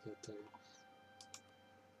decade to get there.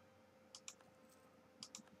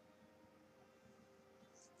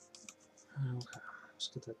 Okay, let's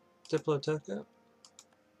get that Diplotech up.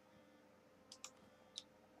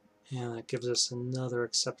 And that gives us another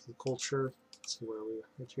accepted culture. Let's see where are we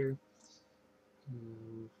right here.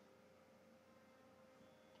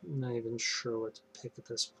 Not even sure what to pick at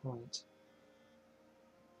this point.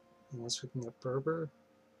 Unless we can get Berber.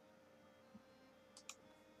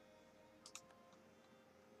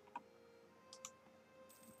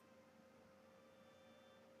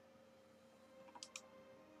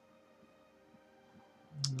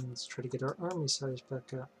 And let's try to get our army size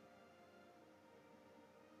back up.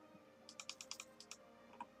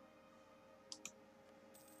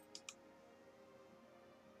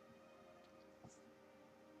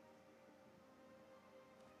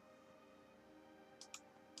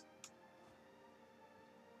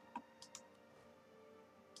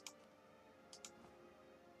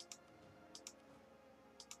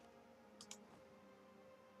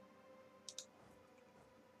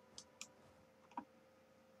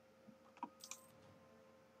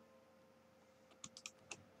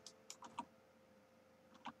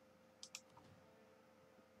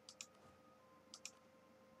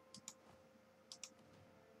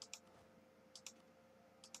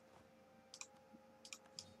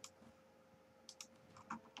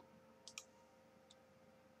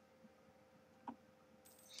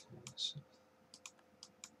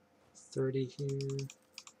 30 here.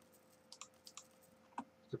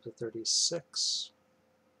 Up to 36.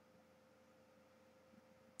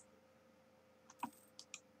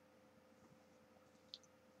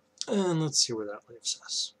 And let's see where that leaves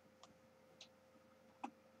us.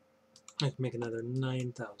 I can make another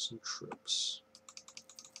 9,000 troops.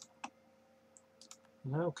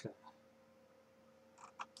 Okay.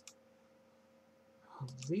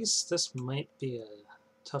 At least this might be a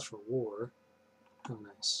tougher war. Oh,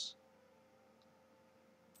 nice.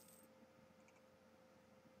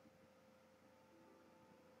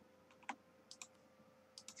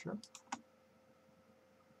 Sure.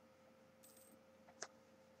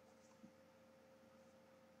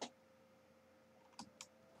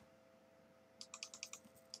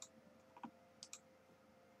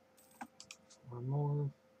 Four more.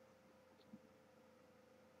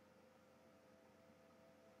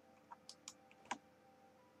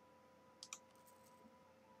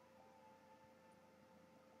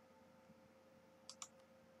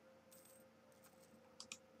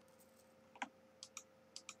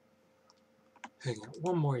 Hang on,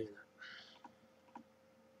 one more unit.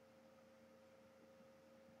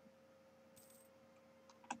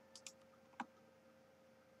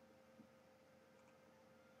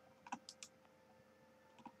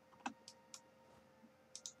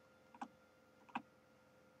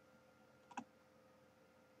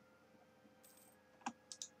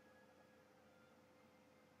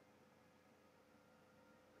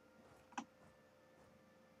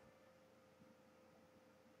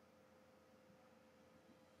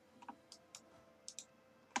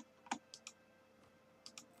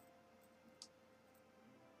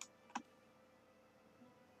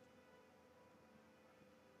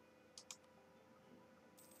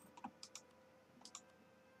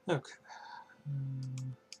 Okay.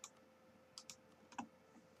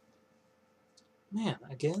 Man,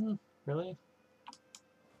 again? Really?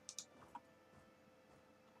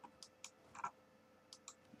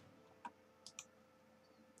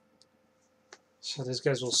 So these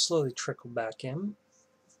guys will slowly trickle back in.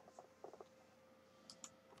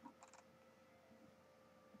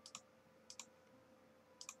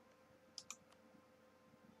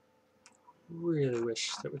 Really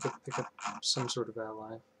wish that we could pick up some sort of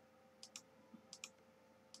ally.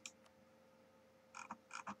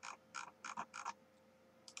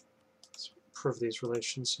 Let's improve these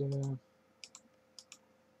relations here. Okay.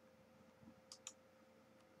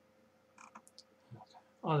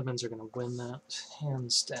 Ottomans are going to win that,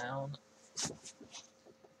 hands down.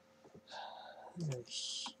 They got a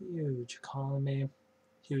huge economy,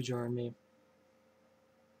 huge army.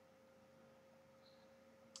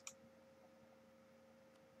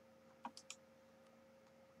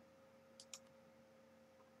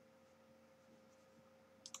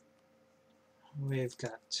 We've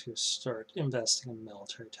got to start investing in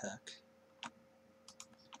military tech.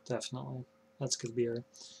 Definitely. That's going to be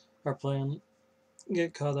our plan.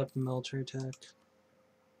 Get caught up in military tech.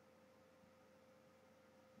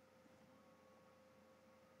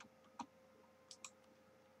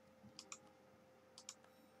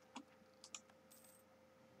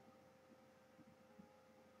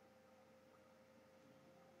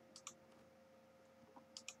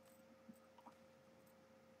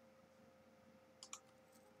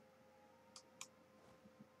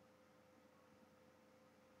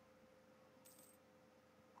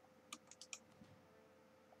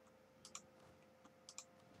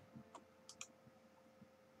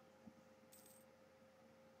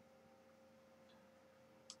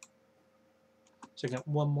 So I got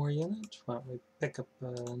one more unit. Why don't we pick up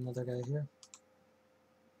another guy here?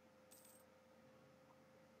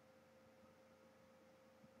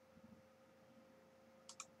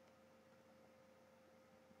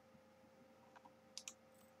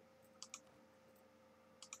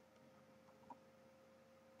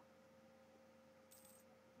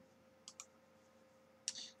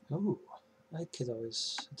 Oh, I could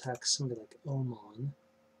always attack somebody like Oman,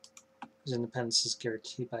 whose independence is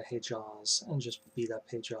guaranteed by Hejaz, and just beat up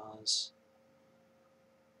Hejaz.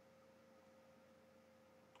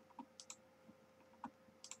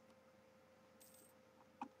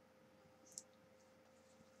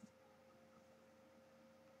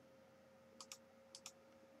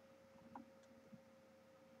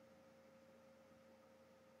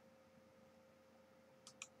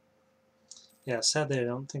 Yeah, sadly I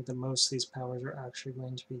don't think that most of these powers are actually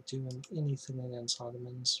going to be doing anything against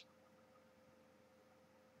Ottomans.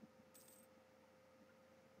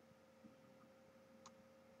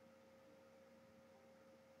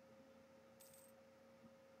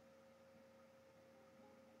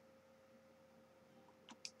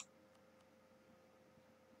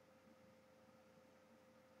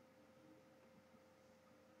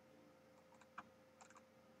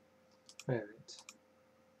 Right.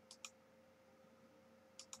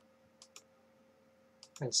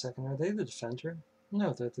 Wait a second, are they the defender?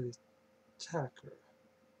 No, they're the attacker.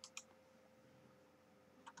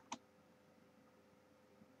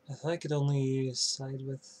 I thought I could only side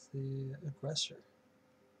with the aggressor.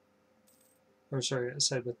 Or sorry,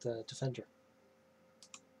 side with the defender.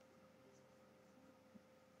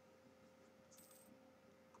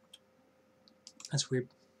 That's weird.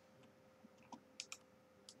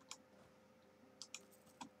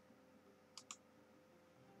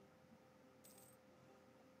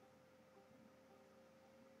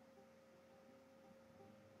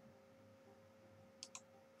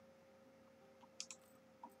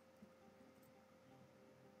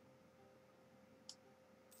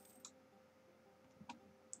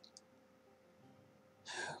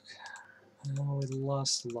 Oh, we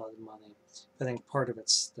lost a lot of money. I think part of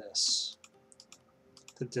it's this.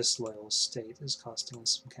 The disloyal state is costing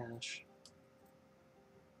us some cash.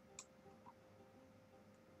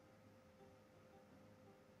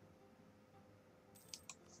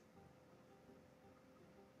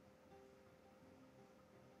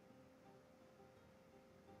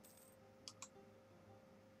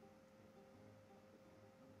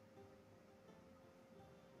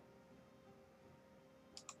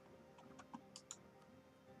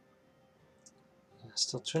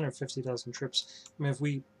 Still 250,000 troops. I mean, if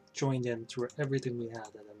we joined in through everything we had,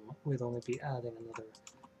 then we'd only be adding another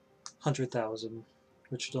 100,000,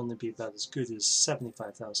 which would only be about as good as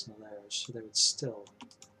 75,000 of theirs, so they would still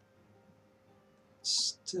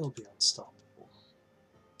be unstoppable.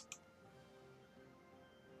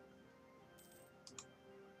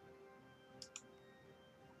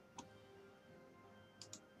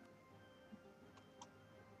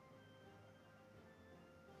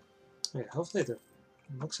 Okay, hopefully it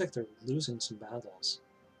looks like they're losing some battles.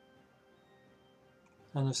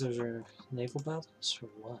 I don't know if those are naval battles or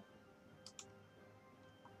what.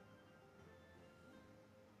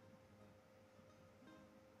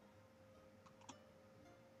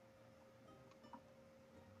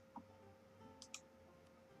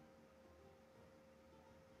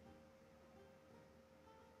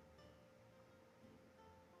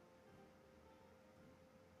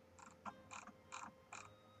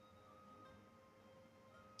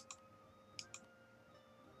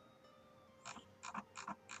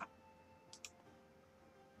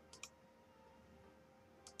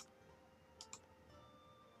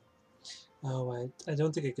 Oh, I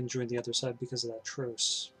don't think I can join the other side because of that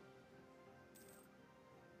truce.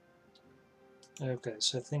 Okay,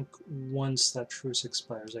 so I think once that truce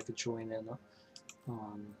expires, I could join in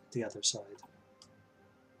on the other side.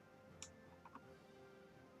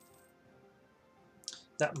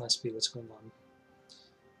 That must be what's going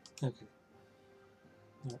on.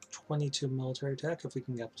 Okay. 22 military attack. If we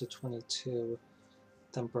can get up to 22,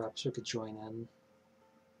 then perhaps we could join in.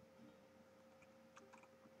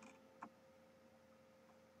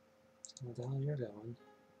 Where the hell you're going?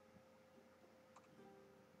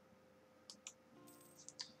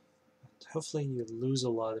 Hopefully you lose a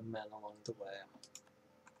lot of men along the way.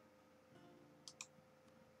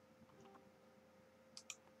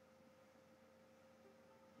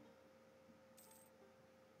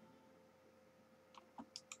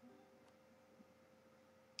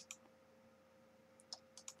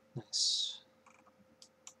 Nice.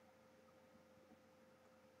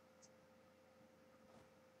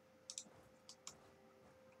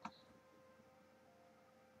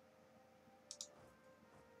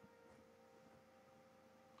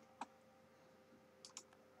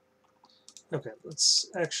 Okay, let's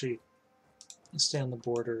actually stay on the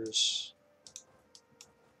borders.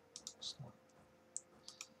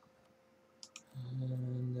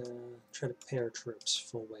 And try to pay our troops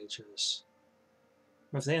full wages.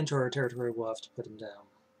 If they enter our territory, we'll have to put them down.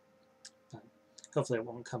 But hopefully it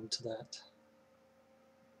won't come to that.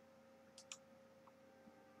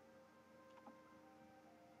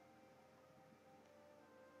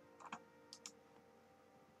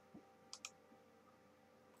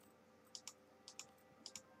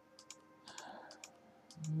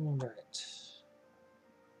 Alright.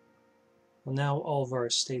 Well, now all of our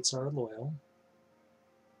states are loyal.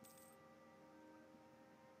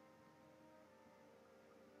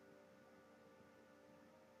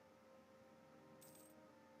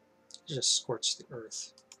 Just scorch the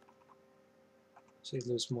earth. So you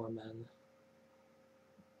lose more men.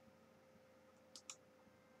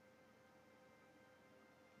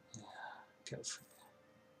 Yeah, get free.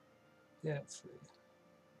 Get free.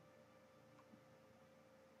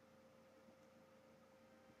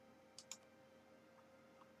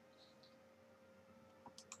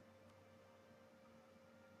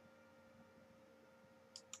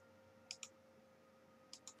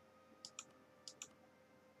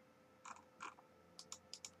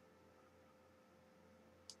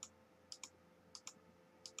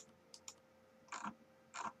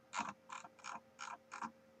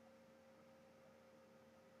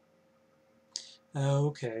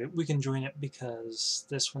 Okay, we can join it because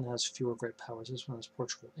this one has fewer great powers. This one has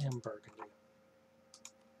Portugal and Burgundy.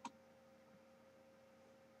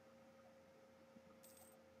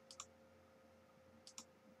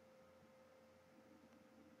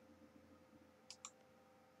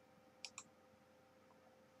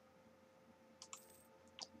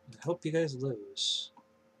 I hope you guys lose.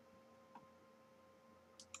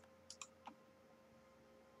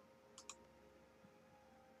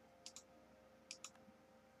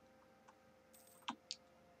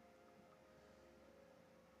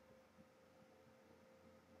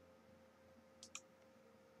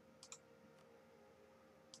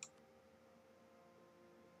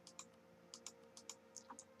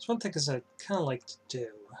 So one thing I kind of like to do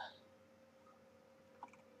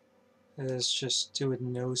is just do a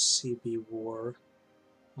no CB war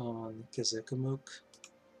on Gazikamuk.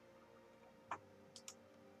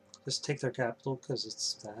 Just take their capital because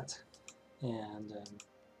it's that, and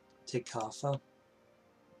take Kaffa.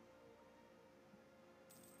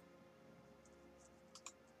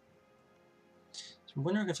 So I'm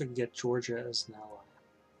wondering if I can get Georgia as an ally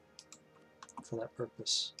for that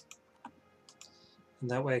purpose. And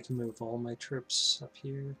that way I can move all my troops up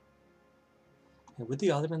here. And would the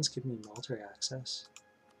Ottomans give me military access?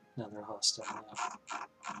 No, they're hostile now.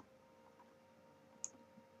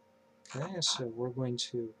 Okay, so we're going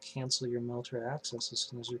to cancel your military access as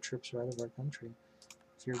soon as your troops are out of our country.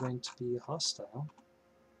 If you're going to be hostile.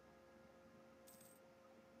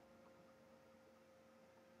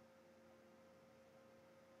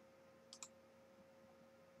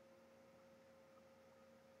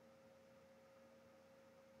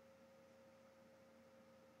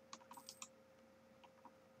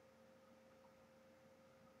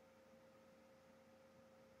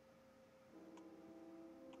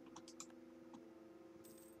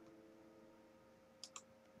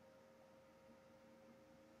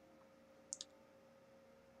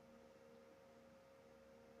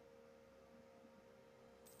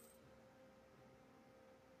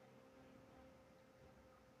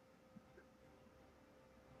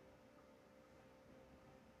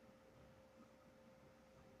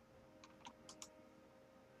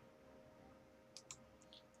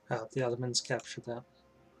 Oh, the Ottomans captured that.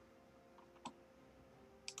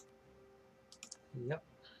 Yep.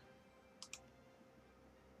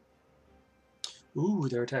 Ooh,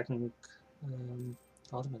 they're attacking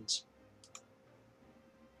Ottomans.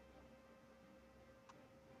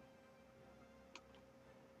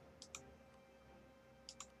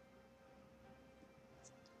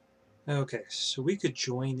 Okay, so we could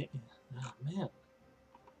join in. Oh, man.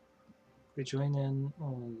 We join in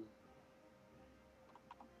on...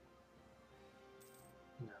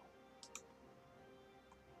 No.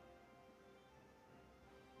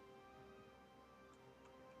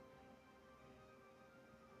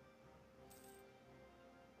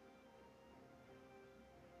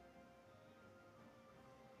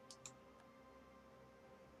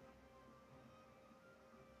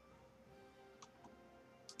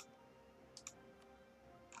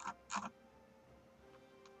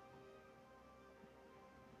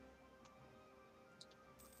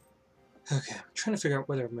 Okay, I'm trying to figure out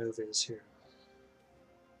what our move is here.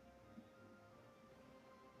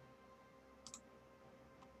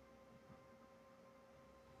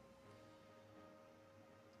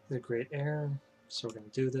 The Great Air, so we're going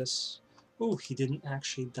to do this. Oh, he didn't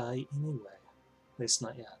actually die anyway. At least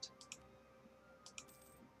not yet.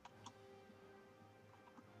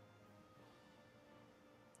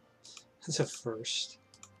 That's a first.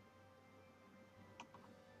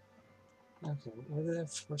 Okay, why do they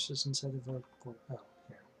have forces inside of our border? Oh,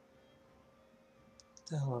 here. What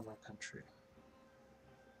the hell of our country?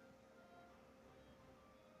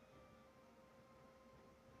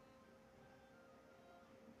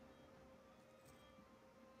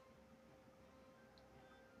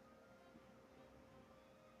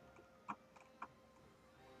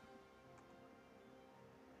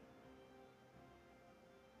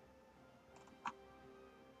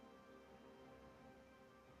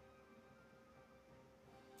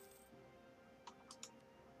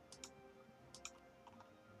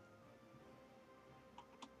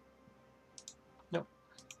 Nope.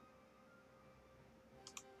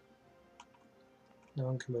 No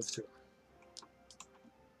one can move through.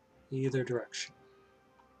 Either direction.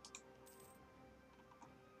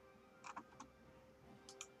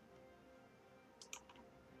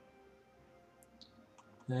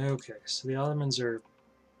 Okay, so the Ottomans are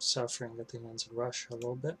suffering at the hands of Russia a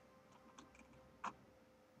little bit. I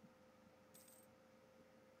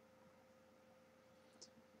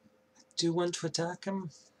do want to attack him.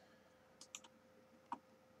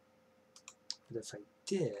 But if I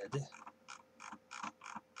did, I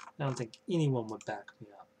don't think anyone would back me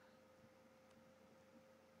up.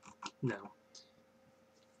 No.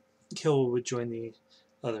 Kill would join the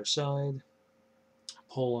other side.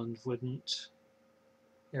 Poland wouldn't.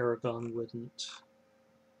 Aragon wouldn't.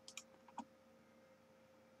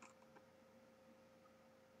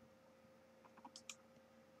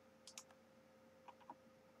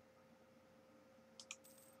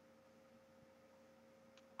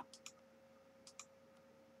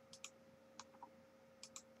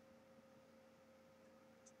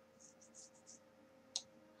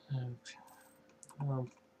 Okay.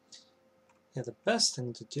 Yeah, the best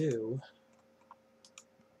thing to do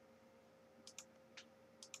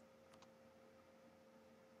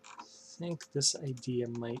I think this idea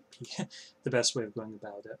might be the best way of going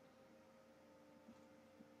about it.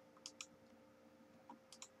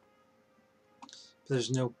 But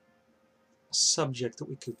there's no subject that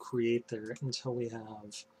we could create there until we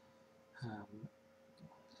have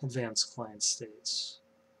advanced client states.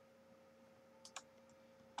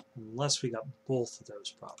 Unless we got both of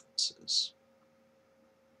those provinces.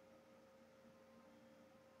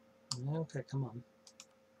 Okay, come on.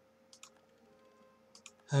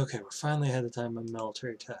 Okay, we're finally ahead of time on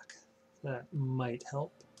military tech. That might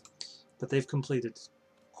help. But they've completed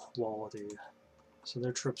quality, so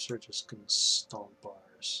their troops are just going to stomp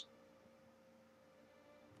ours.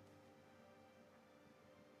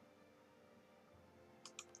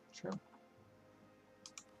 Sure.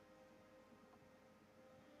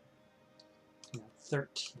 Yeah,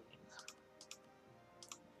 13.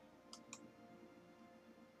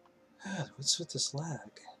 God, what's with this lag?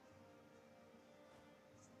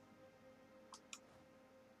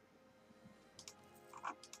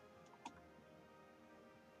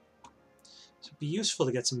 So it'd be useful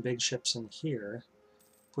to get some big ships in here,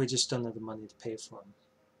 but we just don't have the money to pay for them.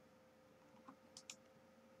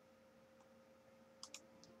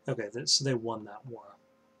 Okay, so they won that war.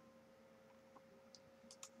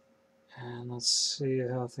 And let's see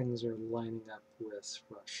how things are lining up with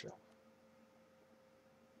Russia.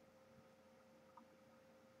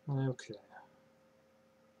 Okay.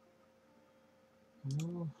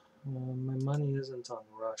 Well, my money isn't on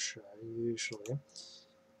Russia, usually.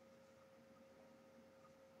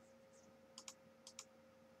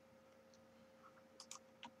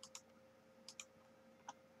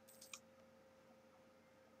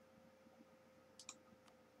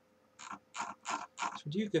 So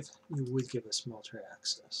you would give us military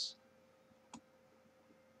access.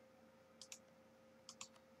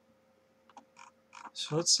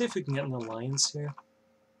 So let's see if we can get an alliance here.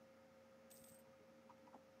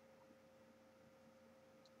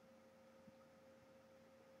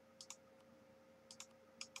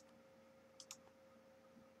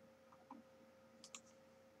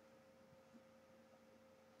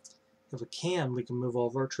 If we can move all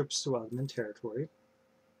of our troops to Ottoman territory,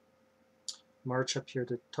 march up here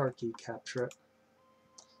to Turkey, capture it,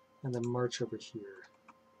 and then march over here.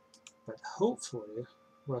 But hopefully,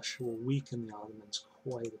 Russia will weaken the Ottomans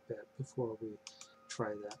quite a bit before we try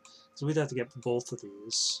that. So we'd have to get both of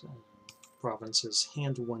these provinces,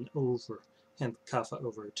 hand Kaffa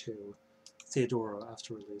over to Theodora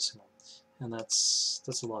after releasing them. And that's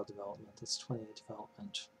a lot of development. That's 28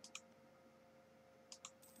 development.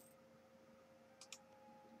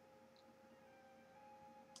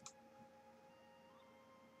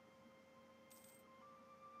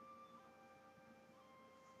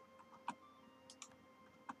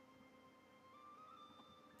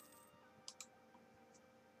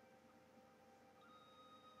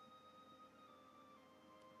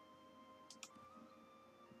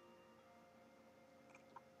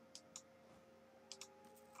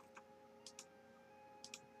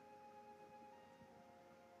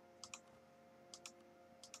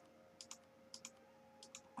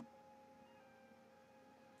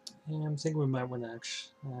 And I'm thinking we might want to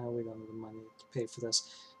actually, we don't have the money to pay for this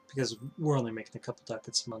because we're only making a couple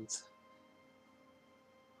ducats a month.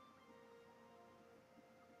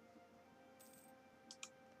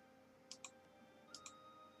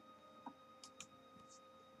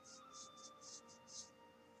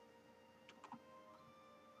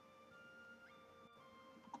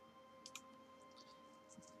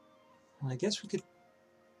 I guess we could.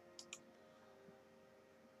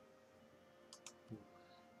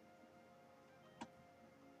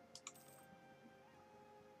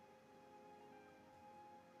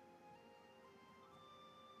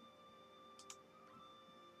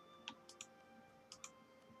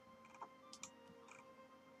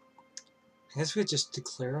 I guess we could just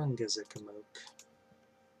declare on Gazikamok.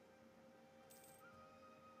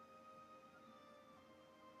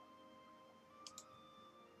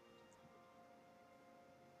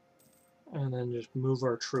 and then just move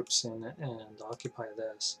our troops in and occupy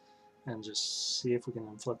this, and just see if we can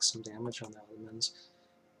inflict some damage on the Ottomans.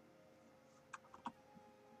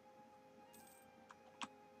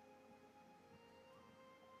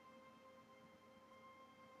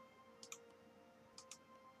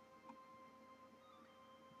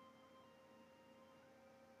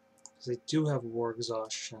 Because they do have war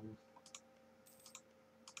exhaustion.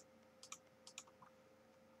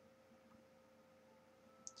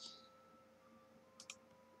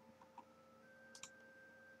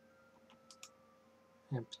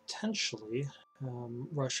 And potentially,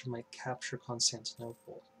 Russia might capture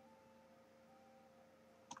Constantinople.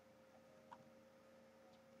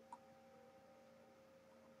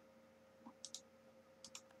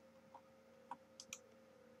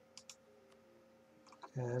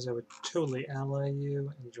 As I would totally ally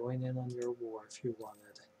you and join in on your war if you wanted.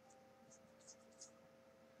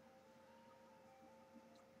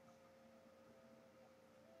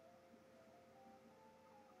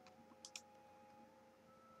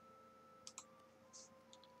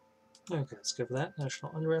 Okay, let's give that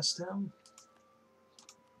national unrest down.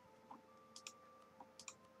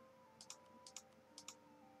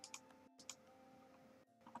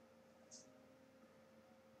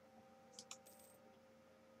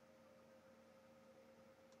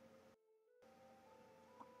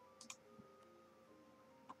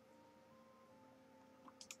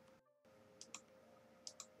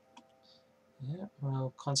 Yeah,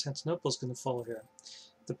 well, Constantinople's going to fall here.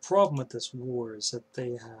 The problem with this war is that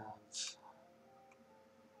they have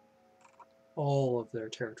all of their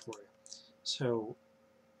territory. So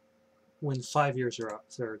when 5 years are up,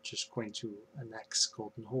 they're just going to annex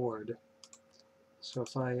Golden Horde. So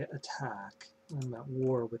if I attack, I'm at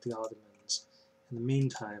war with the Ottomans. In the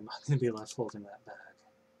meantime, I'm going to be left holding that bag.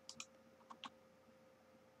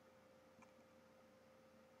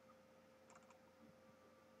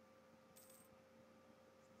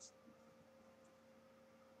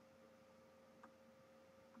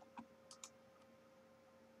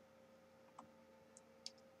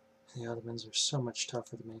 The Ottomans are so much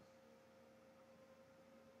tougher than me.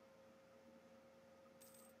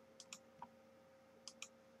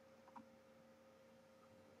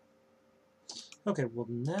 Okay, well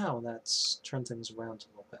now that's turned things around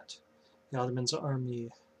a little bit. The Ottomans' armies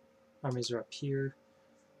are up here.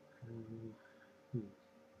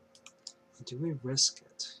 Do we risk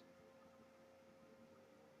it?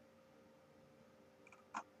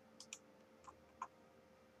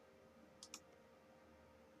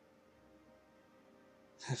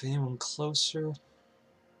 Have anyone closer?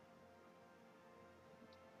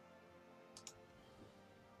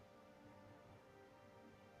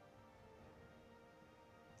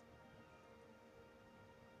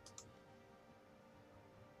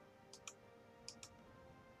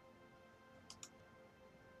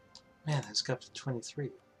 Man, it's got up to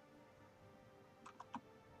 23.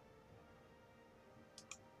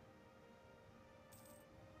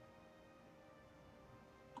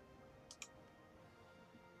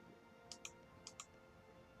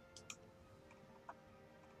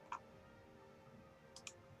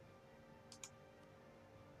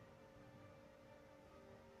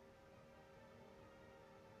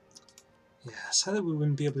 Yeah, sadly we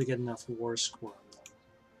wouldn't be able to get enough war score on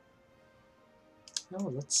them. Oh,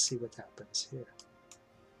 let's see what happens here.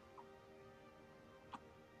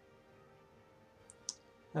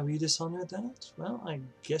 Have you dishonored that? Well, I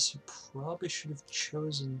guess you probably should have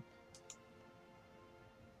chosen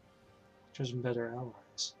better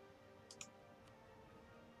allies.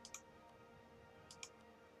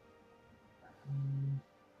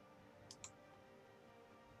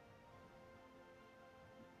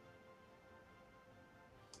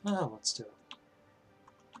 Oh, let's do it.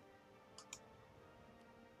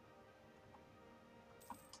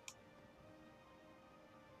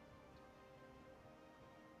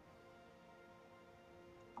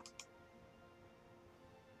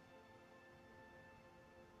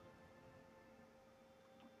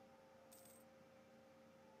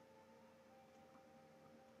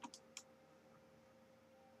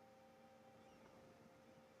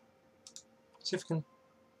 See if we can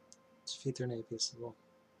defeat their navy as well.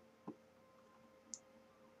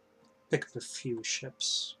 Pick up a few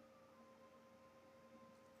ships.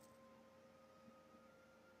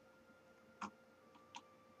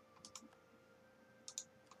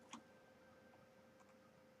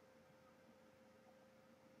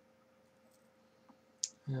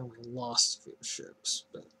 Yeah, we lost a few ships,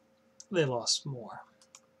 but they lost more.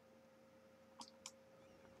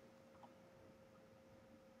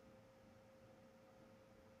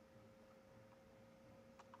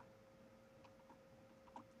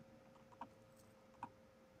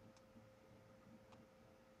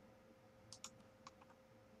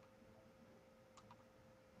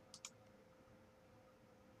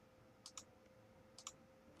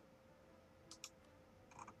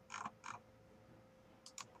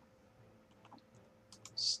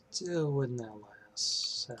 Still wouldn't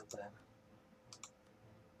outlast, sadly.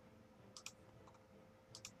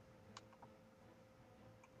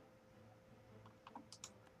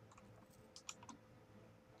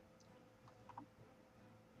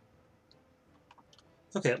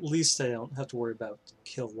 Okay, at least I don't have to worry about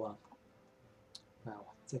Kilwa. Wow,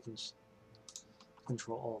 they can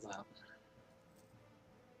control all that.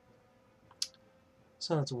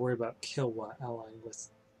 So I don't have to worry about Kilwa allying with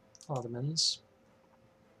Ottomans.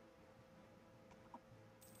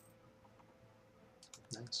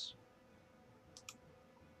 Nice.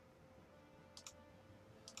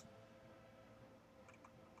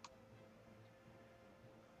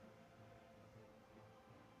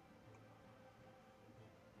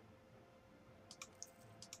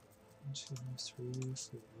 One, two, three,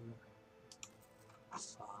 four,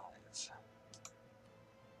 five.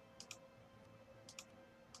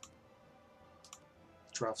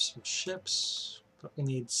 Draw some ships, but we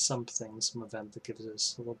need something, some event that gives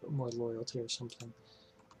us a little bit more loyalty or something.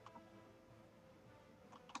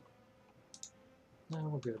 No,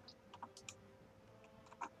 we're good.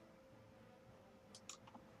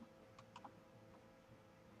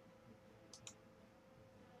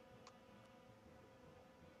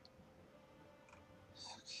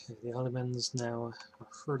 Okay, the Ottomans now are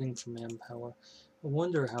hurting for manpower. I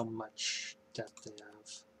wonder how much debt they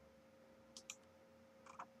have.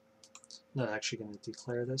 I'm not actually going to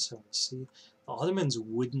declare this, I want to see. The Ottomans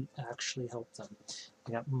wouldn't actually help them.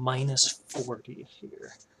 I got minus 40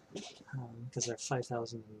 here, because they're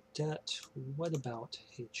 5,000 in debt. What about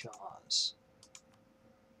Hejaz?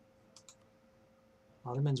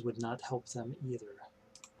 Ottomans would not help them either.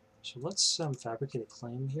 So let's fabricate a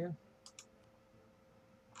claim here.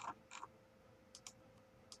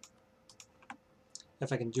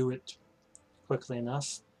 If I can do it quickly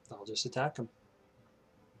enough, I'll just attack them.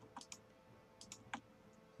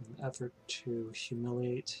 An effort to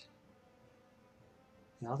humiliate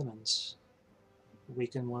the Ottomans,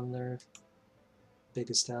 weaken one of their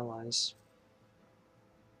biggest allies.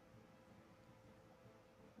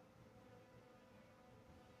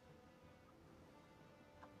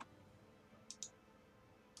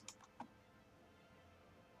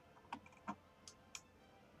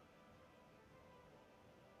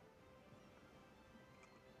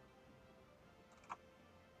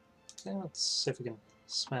 Okay, let's see if we can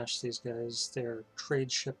smash these guys. They're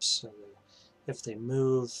trade ships, so if they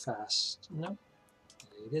move fast... No,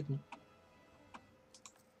 they didn't.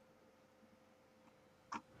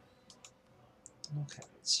 Okay,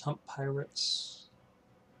 let's hump pirates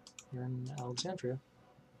here in Alexandria.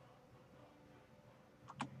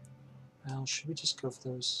 Well, should we just go for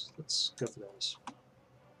those? Let's go for those.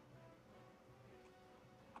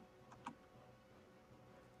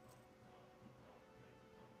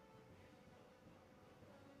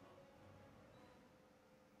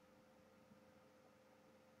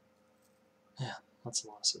 Yeah, lots of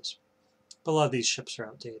losses. But a lot of these ships are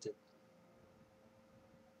outdated.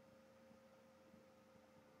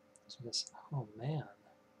 So I guess, oh man.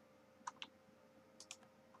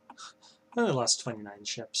 I only lost 29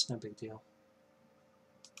 ships, no big deal.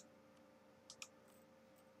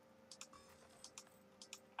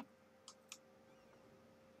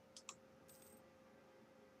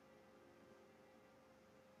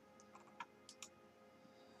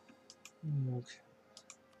 Okay.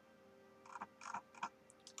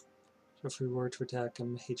 So if we were to attack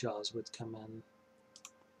him, Hejaz would come in.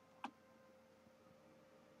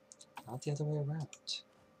 Not the other way around.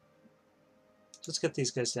 Let's get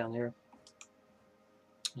these guys down here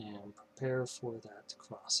and prepare for that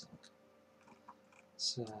crossing.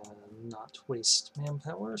 Let's not waste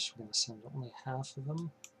manpower, so we're going to send only half of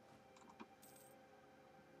them.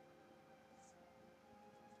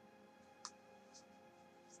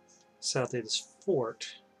 Sadly, this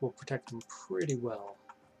fort will protect them pretty well.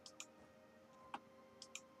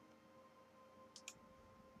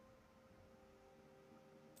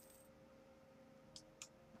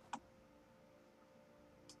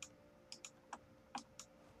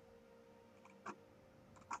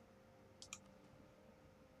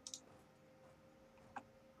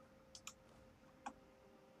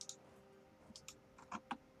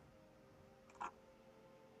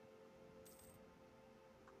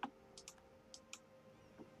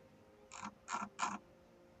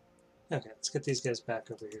 Okay, let's get these guys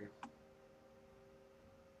back over here.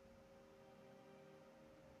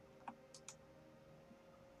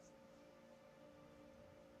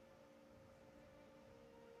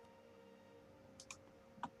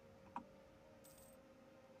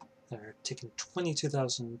 They're taking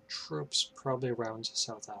 22,000 troops, probably around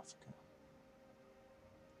South Africa.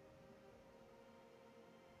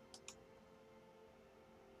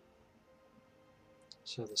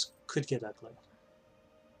 So this could get ugly.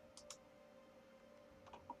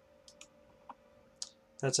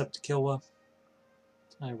 That's up to Kilwa.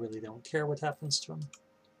 I really don't care what happens to him.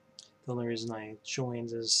 The only reason I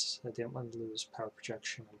joined is I didn't want to lose power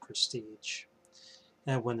projection and prestige.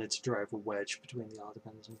 And I wanted to drive a wedge between the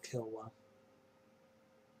Ottomans and Kilwa.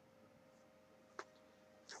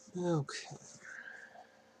 Okay.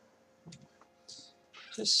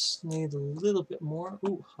 Just need a little bit more.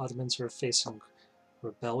 Ooh, Ottomans are facing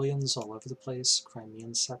rebellions all over the place.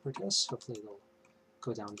 Crimean separatists. Hopefully they'll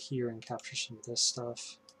go down here and capture some of this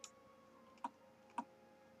stuff.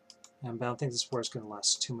 But I don't think this war is going to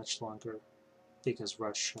last too much longer because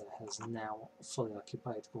Russia has now fully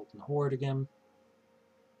occupied the Golden Horde again.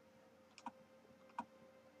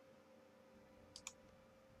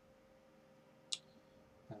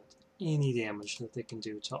 But any damage that they can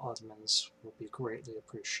do to Ottomans will be greatly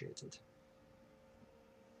appreciated.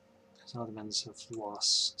 Because Ottomans have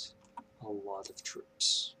lost a lot of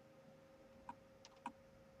troops.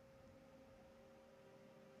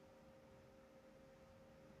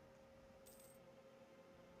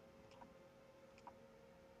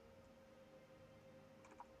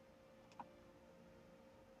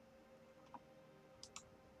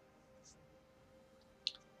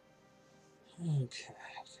 Okay,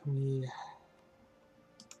 can we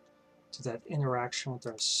do that interaction with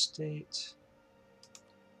our state?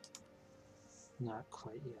 Not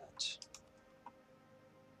quite yet.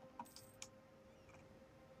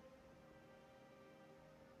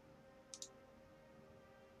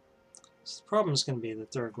 So the problem is going to be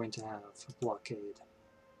that they're going to have a blockade.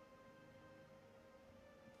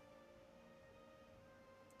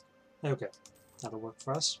 Okay, that'll work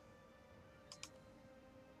for us.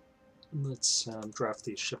 Let's draft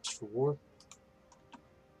these ships for war.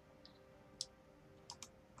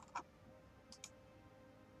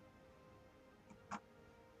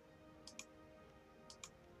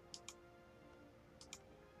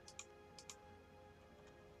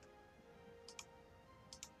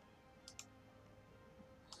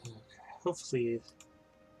 Okay, hopefully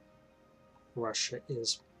Russia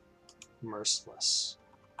is merciless.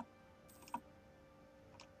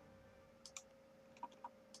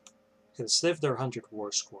 Because they have their 100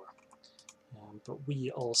 war score. But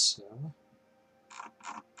we also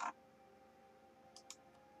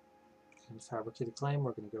can fabricate a claim.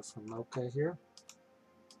 We're going to go for Mocha here.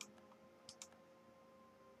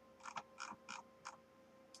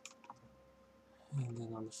 And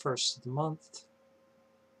then on the 1st of the month,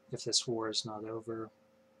 if this war is not over,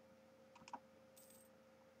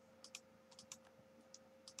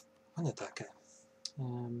 when did that guy?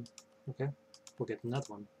 Okay, we'll get another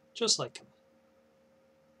one, just like him.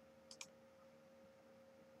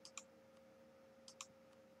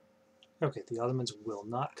 Okay, the Ottomans will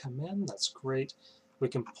not come in. That's great. We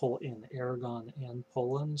can pull in Aragon and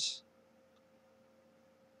Poland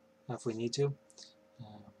if we need to.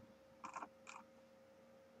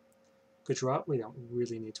 Gujarat we don't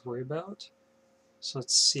really need to worry about. So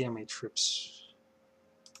let's see how many troops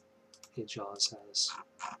Hejaz has.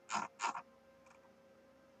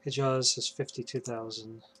 Hejaz has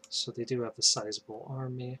 52,000, so they do have a sizable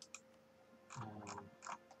army.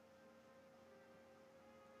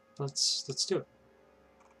 Let's do it.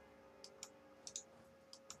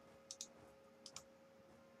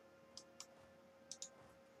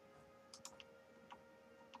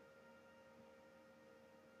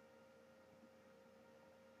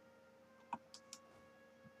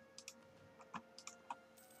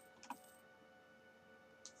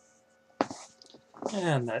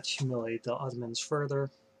 And that humiliated the Ottomans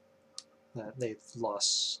further. That they've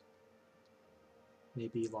lost,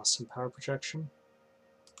 maybe lost some power projection.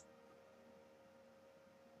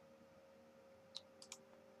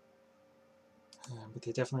 But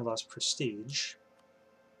they definitely lost prestige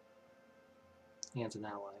and an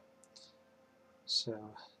ally. So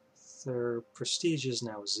their prestige is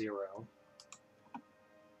now 0.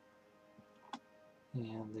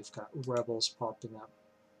 And they've got rebels popping up.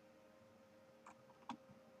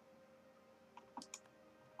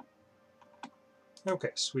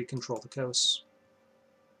 Okay, so we control the coast.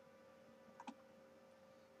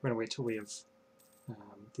 We're going to wait till we have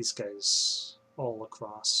these guys all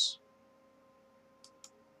across.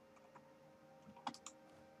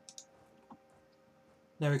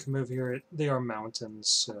 Now we can move here. They are mountains,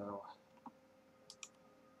 so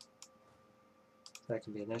that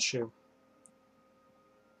can be an issue.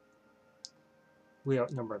 We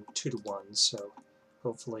outnumber them 2 to 1, so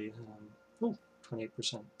hopefully,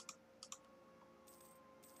 28%.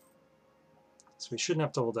 So we shouldn't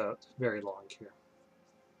have to hold out very long here.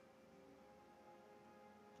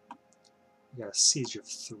 We got a siege of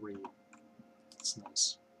 3. That's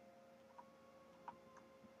nice.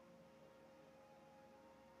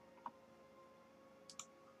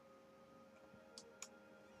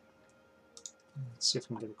 Let's see if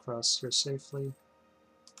we can get across here safely.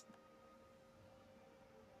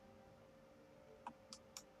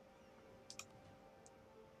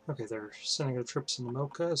 Okay, they're sending their troops into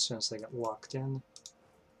Mocha as soon as they get locked in.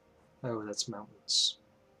 Oh, that's mountains.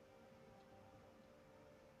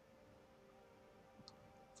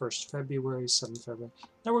 1st February, 7th February.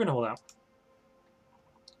 Now we're going to hold out.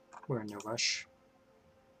 We're in no rush.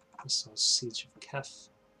 This is Siege of Kaffa.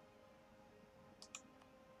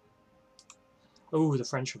 Oh, the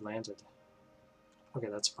French have landed. Okay,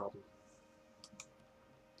 that's a problem.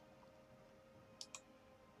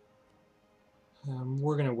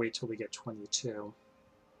 We're going to wait till we get 22.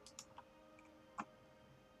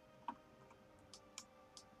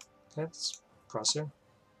 Okay, let's cross here.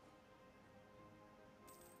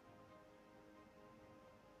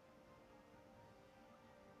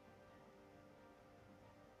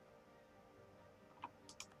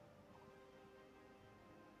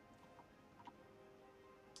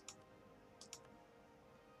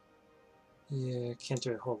 Yeah, can't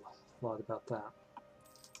do a whole lot about that.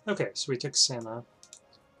 Okay, so we took Santa.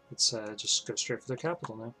 Let's just go straight for the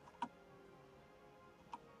capital now.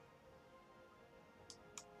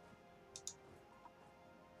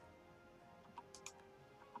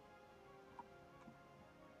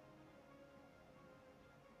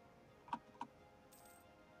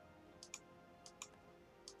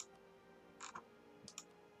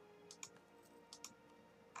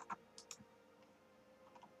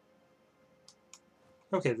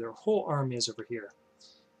 Okay, their whole army is over here.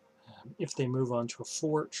 If they move on to a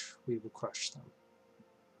fort, we will crush them.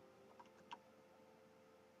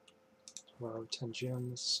 Tomorrow, 10 June.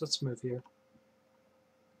 Let's move here.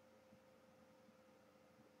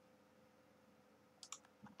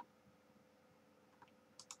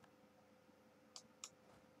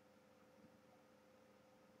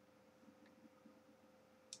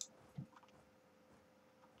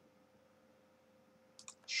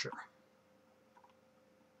 Sure.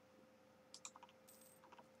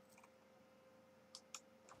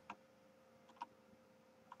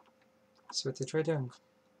 So what they try doing?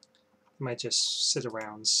 They might just sit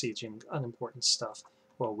around sieging unimportant stuff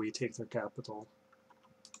while we take their capital.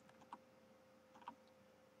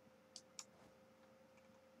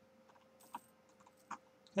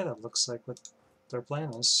 Yeah, that looks like what their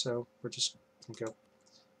plan is, so we're just going to go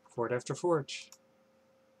fort after fort.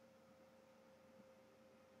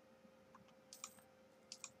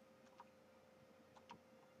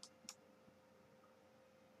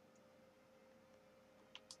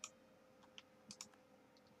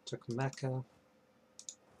 Took Mecca.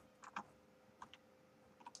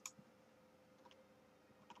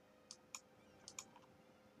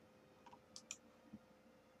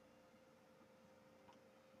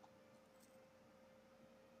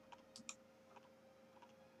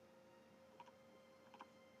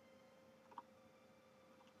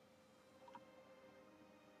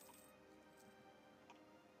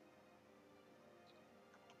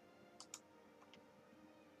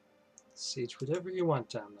 Siege whatever you want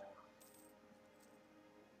down there.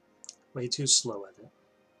 Way too slow at it.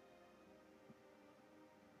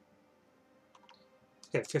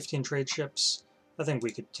 Okay, 15 trade ships. I think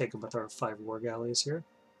we could take them with our 5 war galleys here.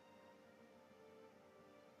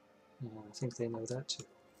 And I think they know that too.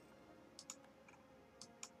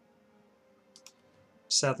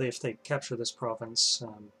 Sadly, if they capture this province,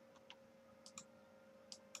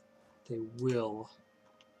 they will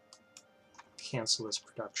cancel this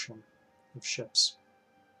production of ships.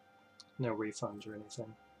 No refunds or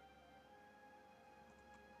anything.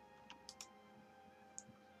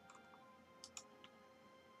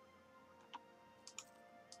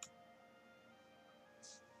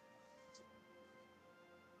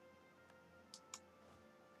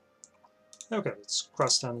 Okay, let's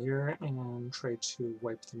cross down here and try to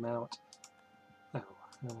wipe them out. Oh,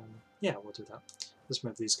 yeah, we'll do that. Let's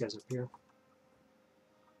move these guys up here.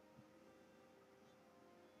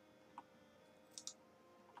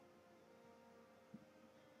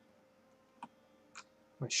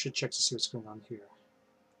 I should check to see what's going on here.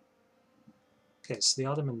 Okay, so the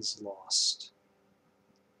Ottomans lost.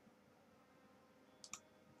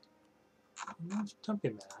 Don't be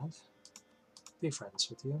mad. Be friends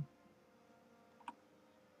with you.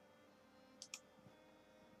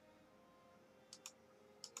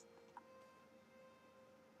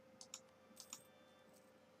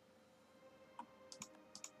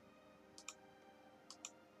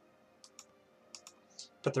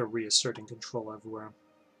 But they're reasserting control everywhere.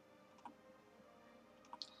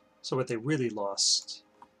 So what they really lost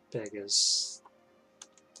big is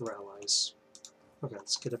their allies. Okay,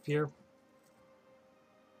 let's get up here.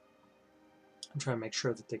 I'm trying to make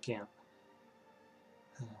sure that they can't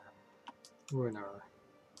ruin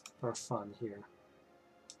our fun here.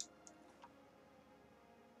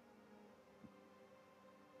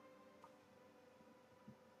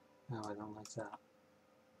 No, I don't like that.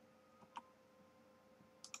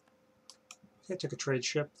 Okay, took a trade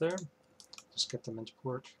ship there. Just get them into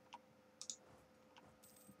port.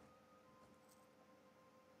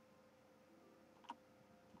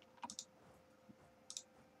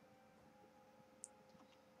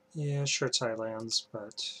 Yeah, sure it's highlands,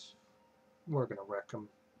 but we're gonna wreck them.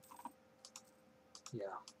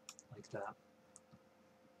 Yeah, like that.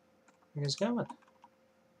 You guys going?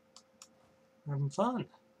 We're having fun.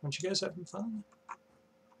 Aren't you guys having fun?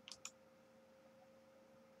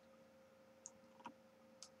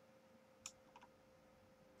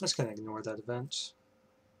 Just gonna ignore that event.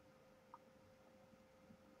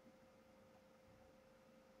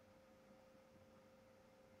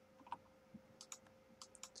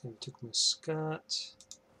 Okay, we took Muscat.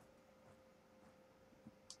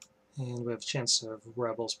 And we have a chance of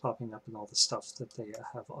rebels popping up in all the stuff that they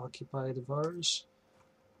have occupied of ours.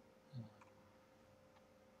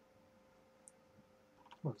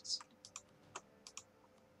 I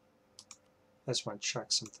just want to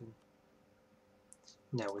check something.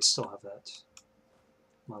 No, we still have that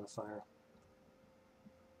modifier.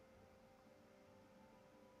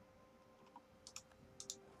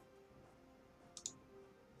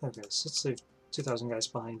 Okay, so let's leave 2,000 guys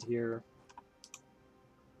behind here.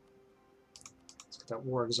 Let's get that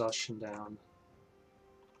war exhaustion down.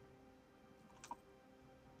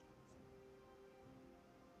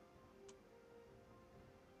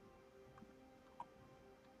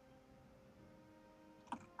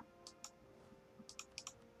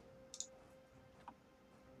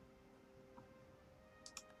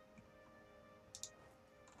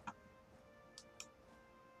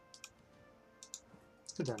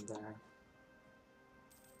 Let's go down there.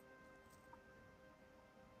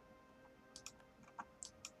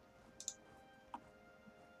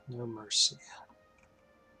 No mercy.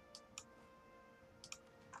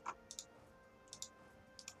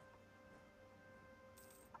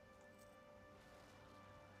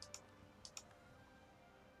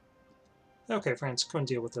 Okay, France, go and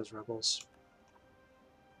deal with those rebels.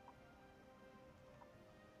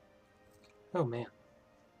 Oh man.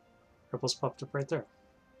 Rebels popped up right there.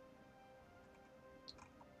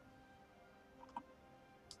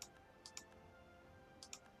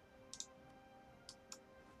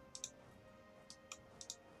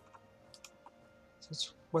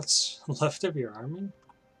 That's what's left of your army?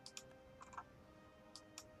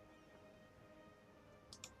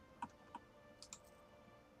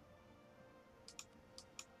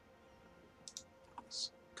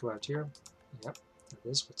 Let's go out here. Yep, that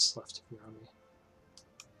is what's left of your army.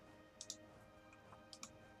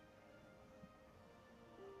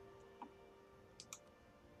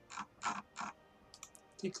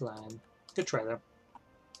 Decline. Good try there.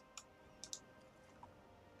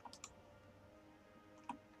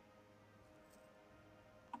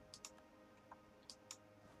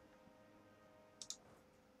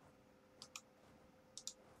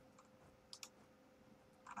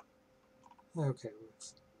 Okay,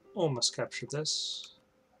 we've almost captured this.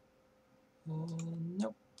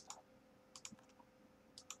 Nope.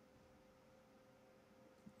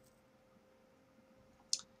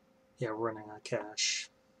 Yeah, we're running out of cash.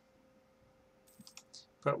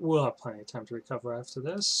 But we'll have plenty of time to recover after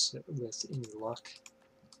this, with any luck.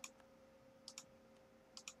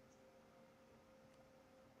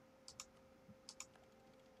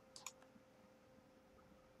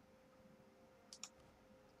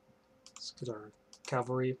 Let's get our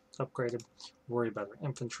cavalry upgraded. Worry about our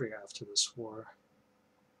infantry after this war.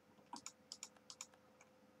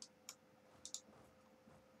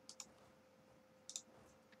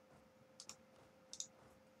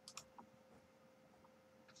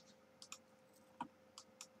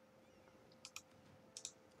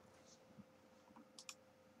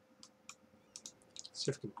 See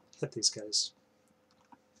if we can hit these guys.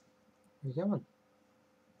 Where are you going?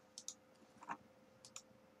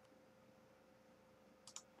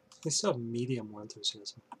 They still have medium war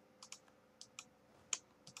enthusiasm.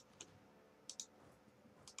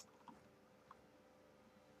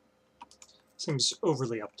 Seems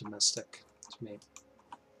overly optimistic to me.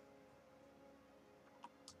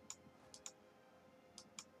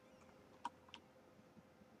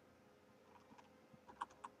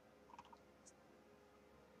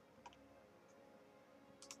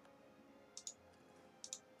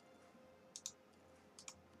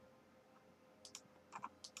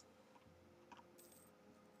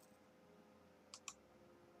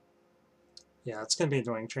 Yeah, it's going to be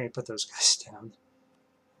annoying trying to put those guys down.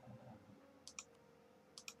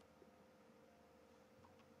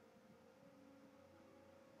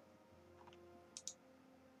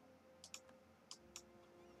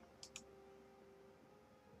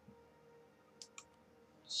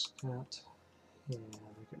 Scott. Yeah,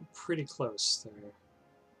 they're getting pretty close there.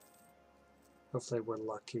 Hopefully we're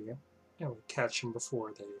lucky and we catch them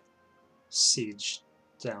before they siege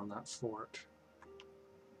down that fort.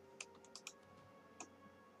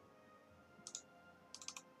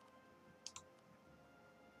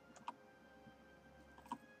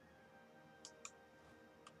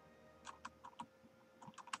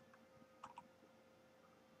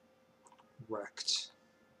 Wrecked.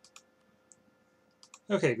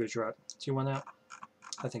 Okay, Gujarat. Do you want out?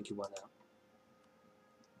 I think you want out.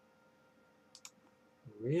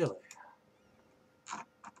 Really?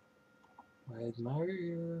 I admire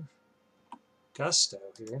your gusto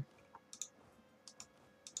here.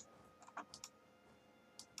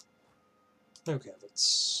 Okay,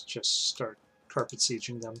 let's just start carpet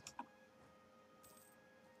sieging them.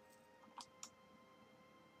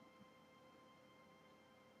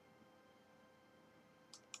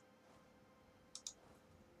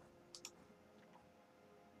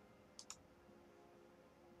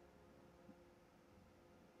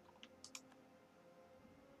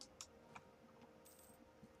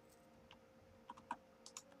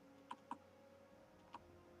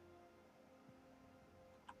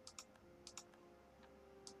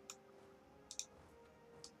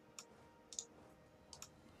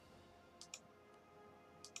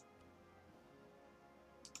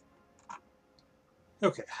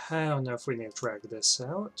 Okay, I don't know if we need to drag this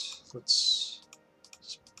out. Let's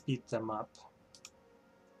just beat them up.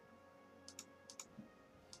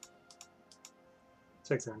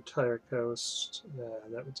 Take their entire coast.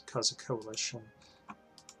 That would cause a coalition,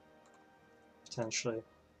 potentially.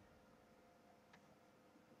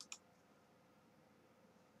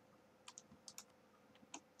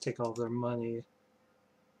 Take all their money,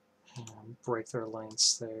 and break their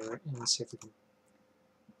alliance there, and see if we can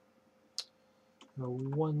go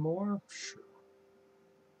one more. Sure.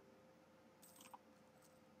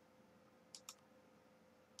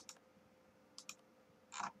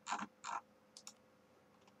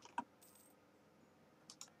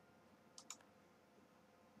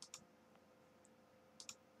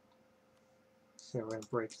 Okay, we're going to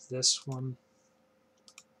break this one.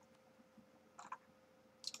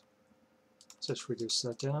 Just reduce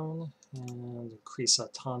that down and increase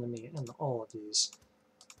autonomy in all of these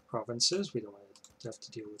provinces. We don't want to have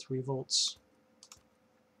to deal with revolts.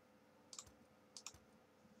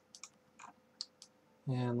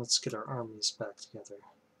 And let's get our armies back together.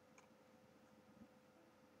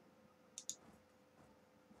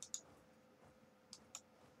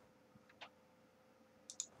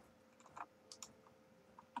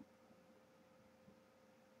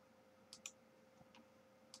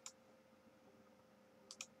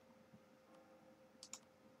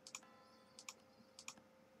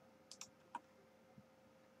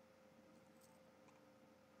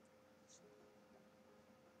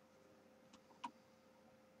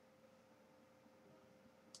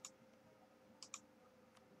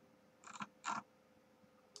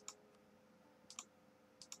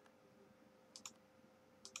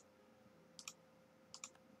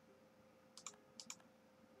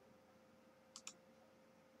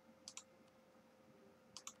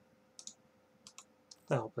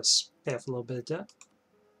 That'll help us pay off a little bit of debt.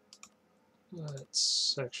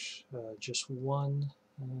 Let's actually just one.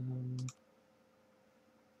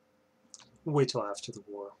 Wait till after the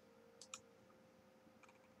war.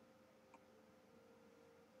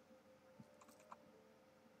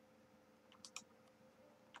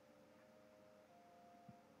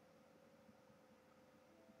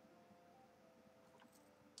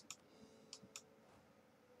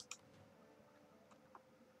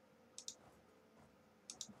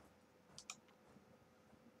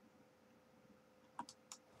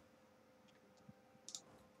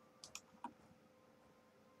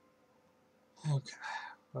 Okay,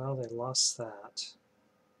 well, they lost that.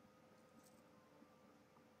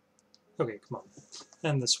 Okay, come on.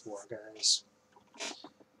 End this war, guys.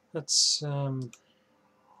 Let's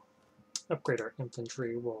upgrade our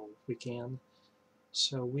infantry while we can.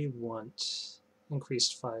 So we want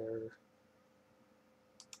increased fire.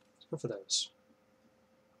 Let's go for those.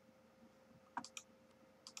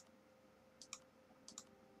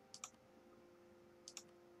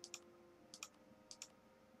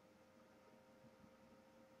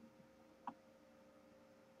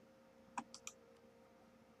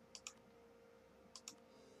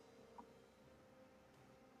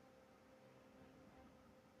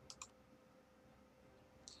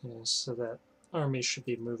 Yeah, so that army should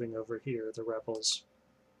be moving over here, the rebels.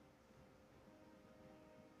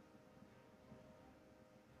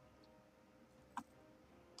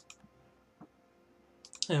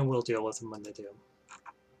 And we'll deal with them when they do.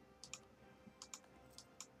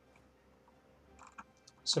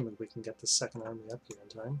 Assuming we can get the second army up here in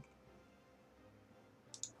time.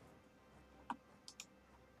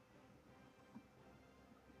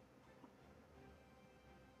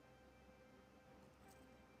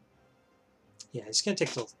 Yeah, it's going to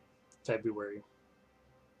take till February.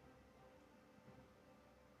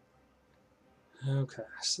 Okay,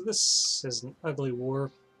 so this is an ugly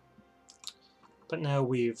war. But now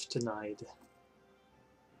we've denied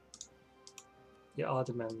the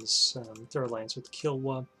Ottomans their alliance with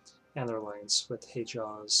Kilwa and their alliance with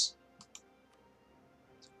Hejaz.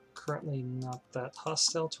 Currently not that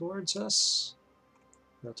hostile towards us,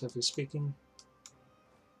 relatively speaking.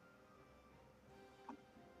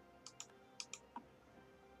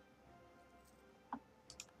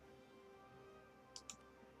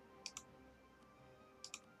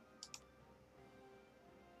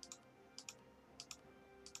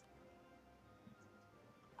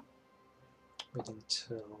 Waiting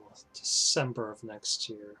till December of next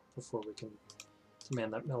year before we can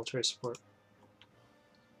demand that military support.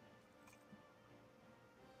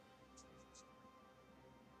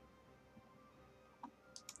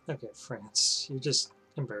 Okay, France, you're just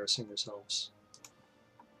embarrassing yourselves.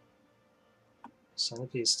 Sign a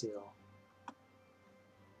peace deal.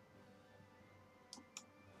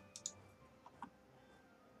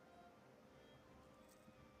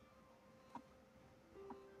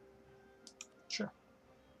 Sure.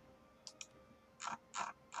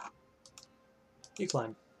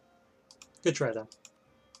 Decline. Good try, though.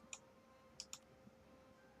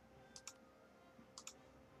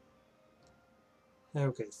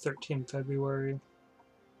 Okay, 13 February.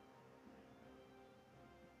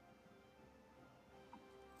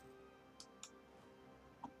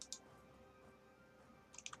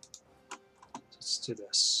 Let's do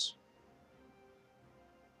this.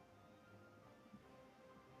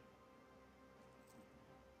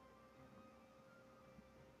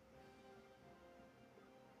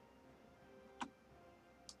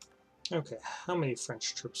 Okay, how many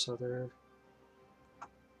French troops are there?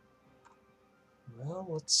 Well,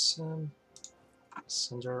 let's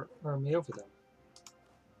send our army over them.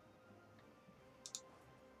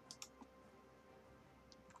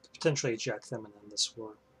 Potentially eject them and end this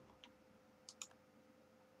war.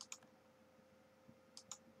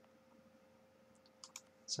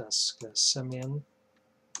 Let's ask Semyon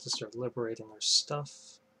to start liberating our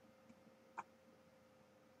stuff.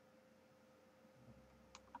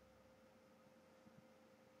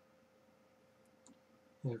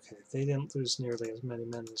 Okay, they didn't lose nearly as many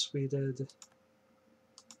men as we did.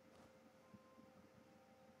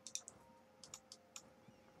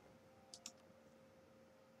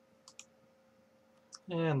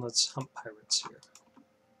 And let's hump pirates here.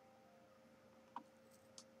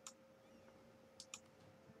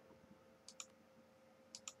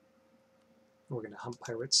 We're going to hump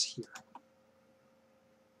pirates here.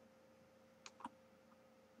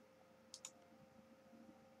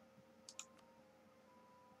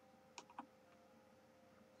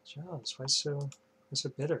 Jones, why so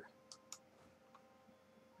bitter?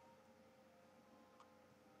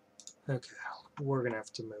 Okay, we're going to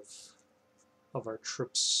have to move all of our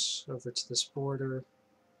troops over to this border.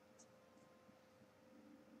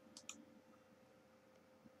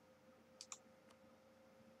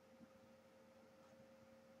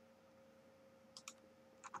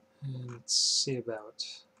 And let's see about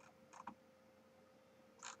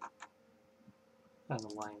an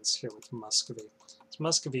alliance here with Muscovy.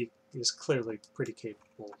 Muscovy is clearly pretty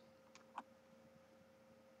capable.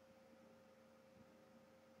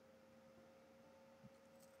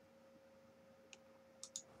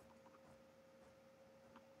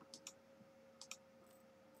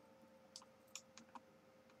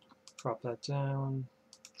 Drop that down,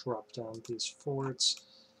 drop down these forts.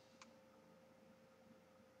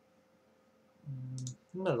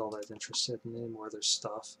 I'm not all that interested in any more of their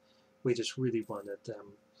stuff. We just really wanted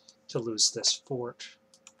them to lose this fort.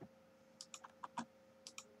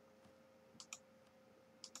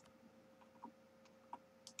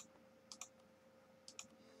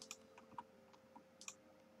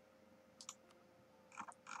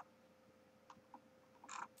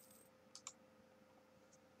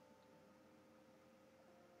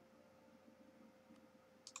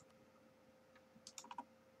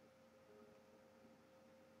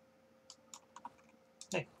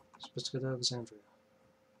 Hey, supposed to go to Alexandria.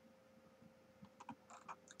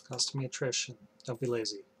 Costing me attrition. Don't be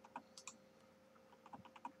lazy.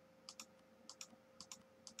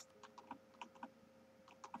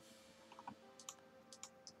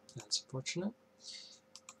 Unfortunate.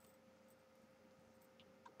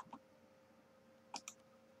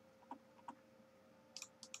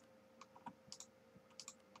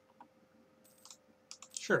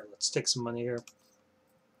 Sure, let's take some money here.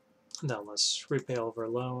 Now let's repay all of our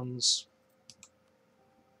loans.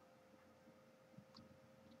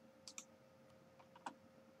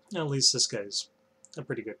 At least this guy's a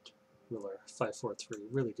pretty good ruler. 543,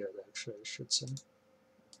 really good actually, I should say.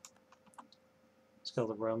 Let's get all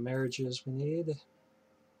the Rome marriages we need.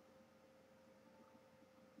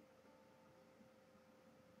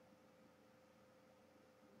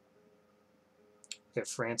 Okay,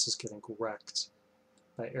 France is getting wrecked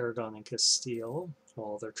by Aragon and Castile.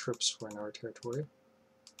 All their troops were in our territory.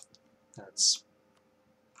 That's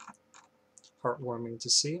heartwarming to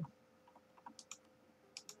see.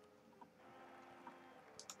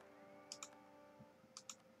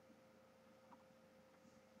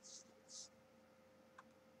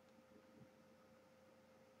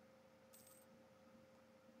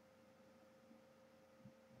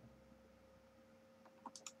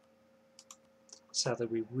 Sadly,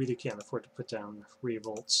 we really can't afford to put down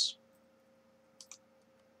revolts,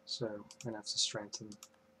 so I'm going to have to strengthen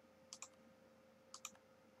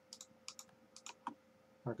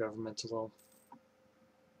our government a little.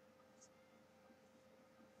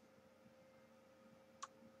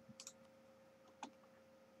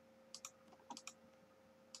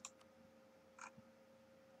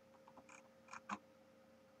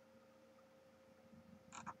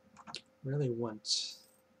 Really want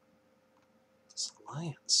this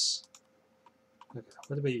alliance. Okay,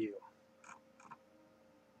 what about you?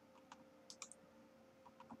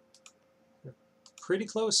 You're pretty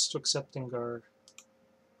close to accepting our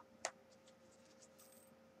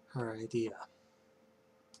idea.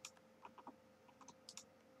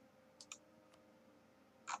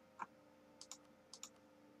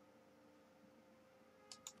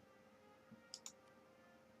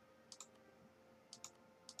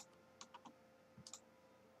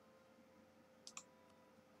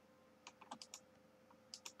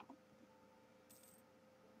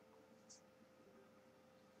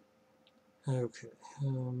 Okay,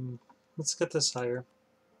 let's get this higher.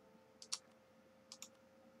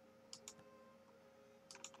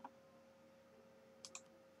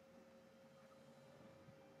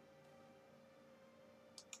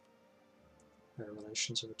 Better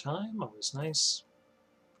relations over time, always nice.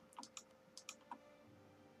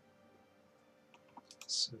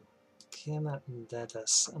 So, can that net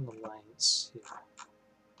us an alliance here?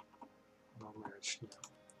 No marriage,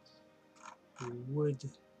 no. We would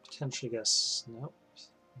potentially guess, nope,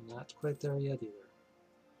 not quite there yet either.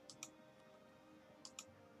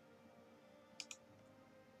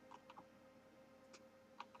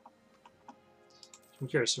 I'm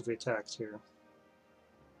curious if we attacked here.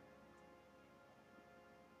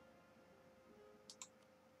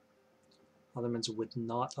 Ottomans would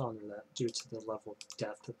not honor that due to the level of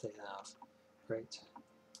debt that they have. Right.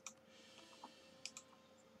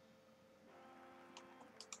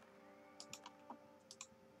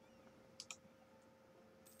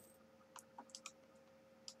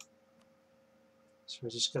 So we're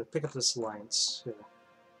just going to pick up this alliance here.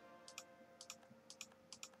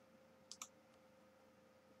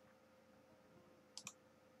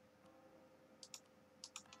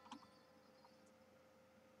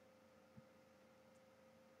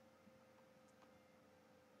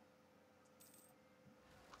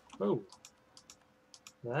 Oh,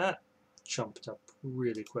 that jumped up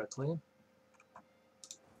really quickly.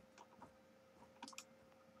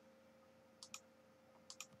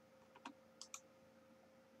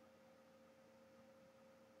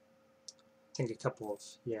 I think a couple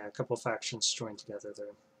of factions joined together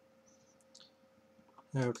there.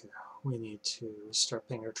 Okay, we need to start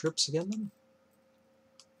paying our troops again then.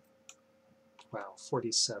 Wow,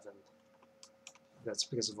 47. That's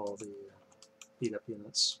because of all the beat up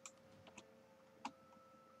units.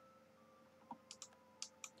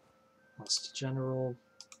 Lost general.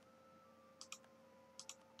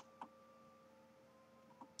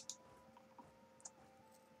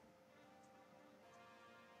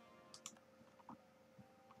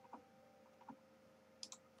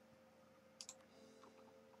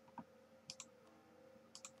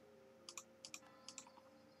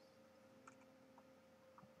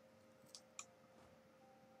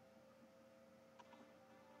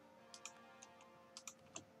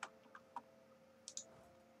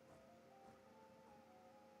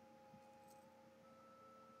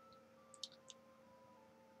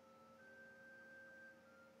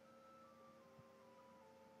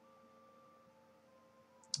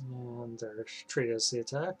 And they're treated as the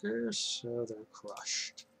attackers, so they're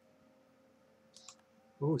crushed.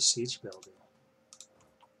 Ooh, siege building.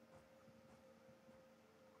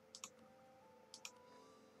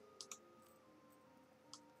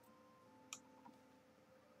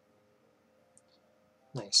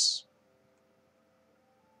 Nice.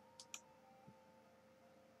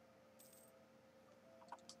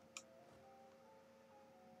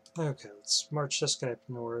 Okay, let's march this guy up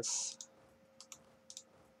north.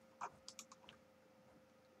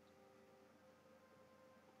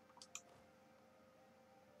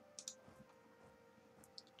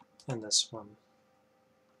 And this one.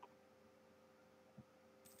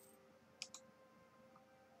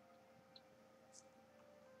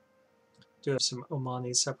 Do have some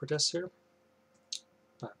Omani separatists here,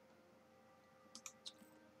 but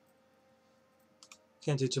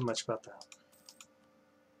can't do too much about that.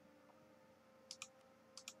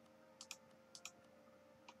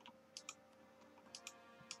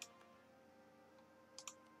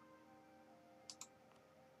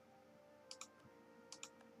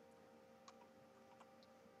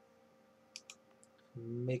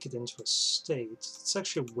 Make it into a state. Let's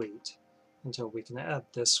actually wait until we can add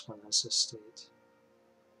this one as a state.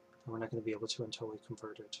 And we're not going to be able to until we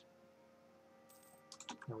convert it.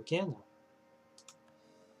 Now we can now.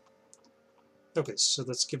 Okay, so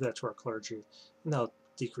let's give that to our clergy, and that'll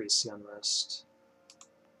decrease the unrest.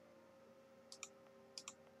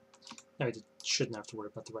 Now we shouldn't have to worry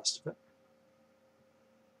about the rest of it.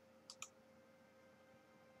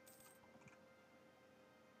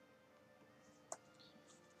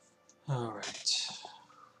 Alright,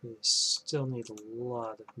 we still need a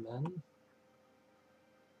lot of men.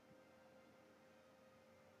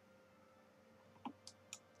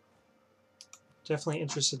 Definitely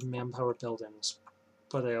interested in manpower buildings,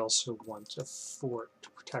 but I also want a fort to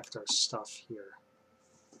protect our stuff here.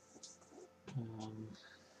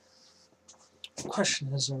 The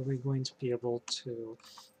question is, are we going to be able to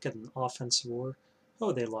get an offensive war?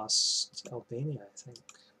 Oh, they lost Albania, I think.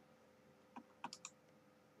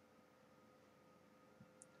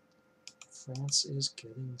 France is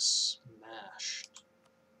getting smashed.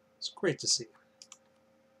 It's great to see.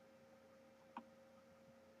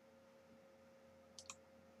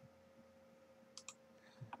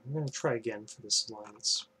 I'm going to try again for this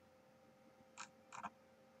alliance.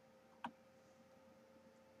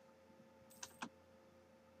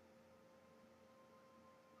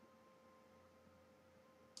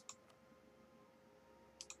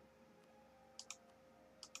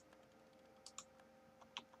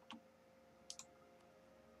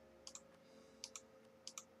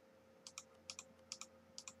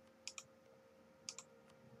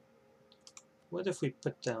 What if we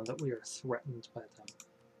put down that we are threatened by them?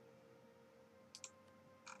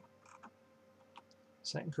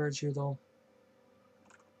 Does that encourage you at all?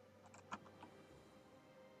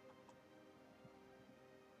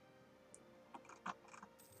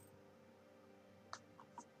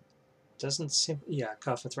 Doesn't seem... Yeah,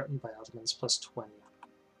 Kaffa threatened by Ottomans, plus 20.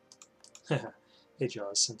 Hey,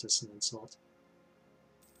 Jaws sent us an insult.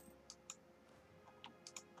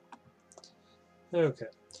 Okay.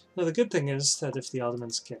 Now the good thing is that if the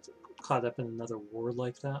Ottomans get caught up in another war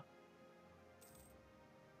like that,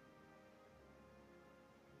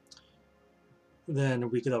 then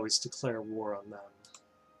we could always declare war on them.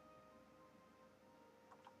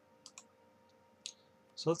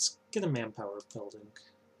 So let's get a manpower building.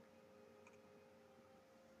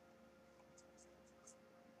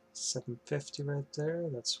 750 right there,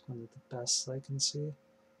 that's one of the best I can see.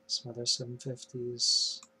 Some other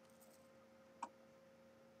 750s.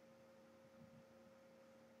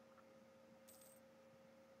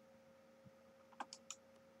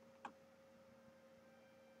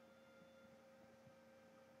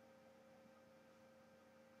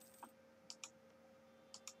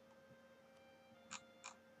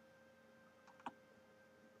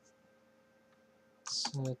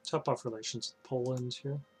 Let's top off relations with Poland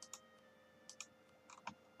here.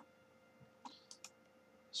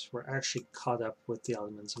 So we're actually caught up with the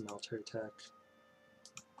Ottomans in military tech.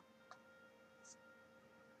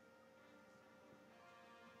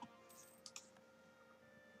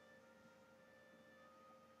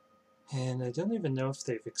 And I don't even know if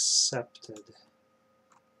they've accepted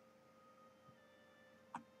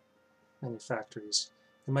many factories.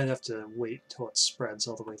 They might have to wait till it spreads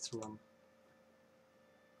all the way through them.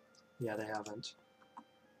 Yeah, they haven't.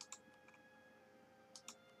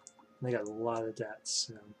 And they got a lot of debt,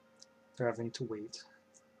 so they're having to wait.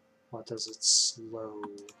 What does it slow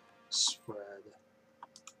spread?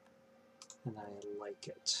 And I like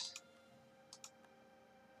it.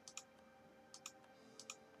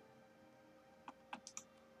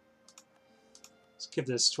 Let's give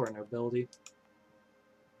this to our nobility.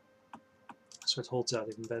 so it holds out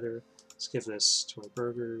even better. Let's give this to our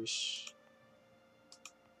burghers.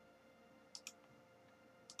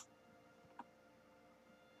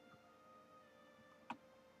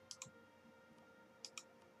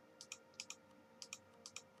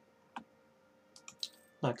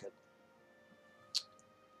 Not good.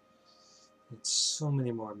 Need so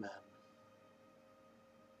many more men.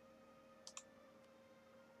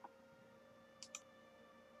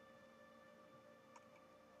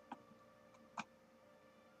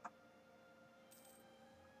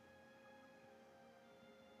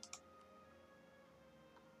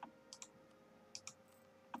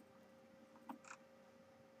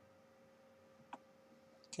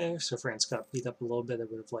 Okay, so France got beat up a little bit. I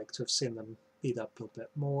would have liked to have seen them beat up a bit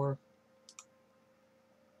more.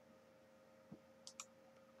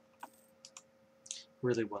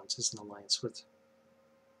 Really want is an alliance with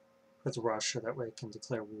Russia. That way I can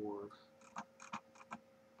declare war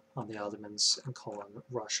on the Ottomans and call on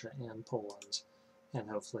Russia and Poland, and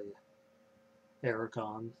hopefully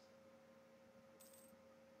Aragon.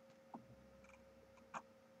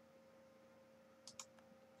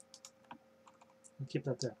 And keep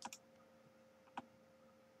that there.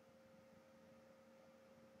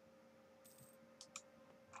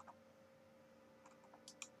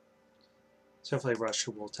 So hopefully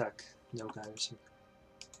Russia will attack Nogai or something.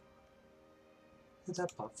 Who'd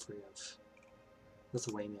that pop free of?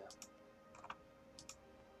 Lithuania.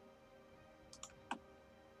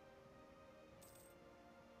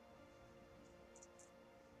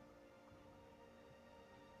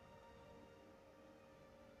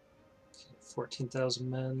 Okay, 14,000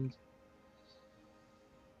 men.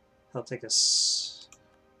 That'll take us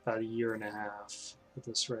about a year and a half at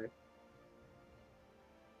this rate.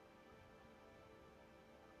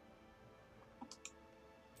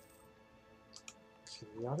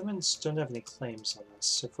 The Ottomans don't have any claims on us,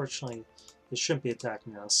 so fortunately they shouldn't be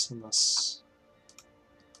attacking us unless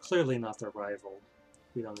clearly not their rival.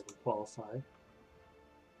 We don't even qualify.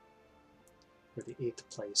 We're the 8th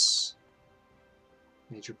place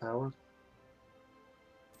major power.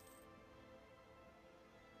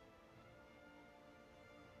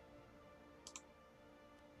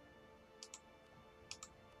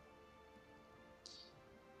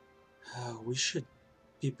 We should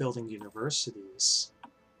be building universities.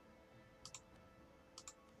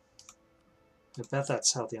 I bet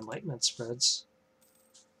that's how the Enlightenment spreads.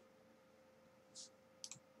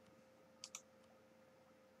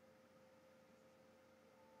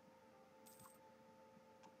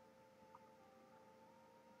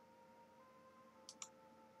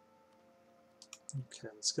 Okay,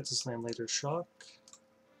 let's get this land later shock.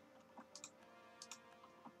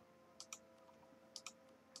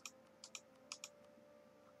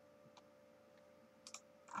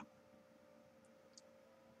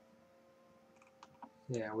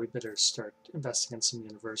 Yeah, we better start investing in some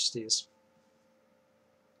universities.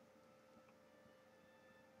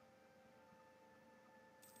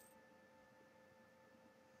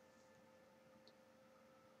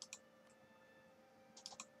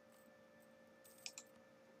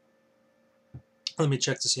 Let me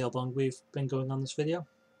check to see how long we've been going on this video.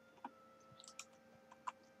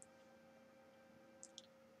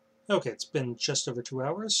 Okay, it's been just over 2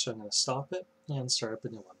 hours, so I'm going to stop it and start up a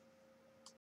new one.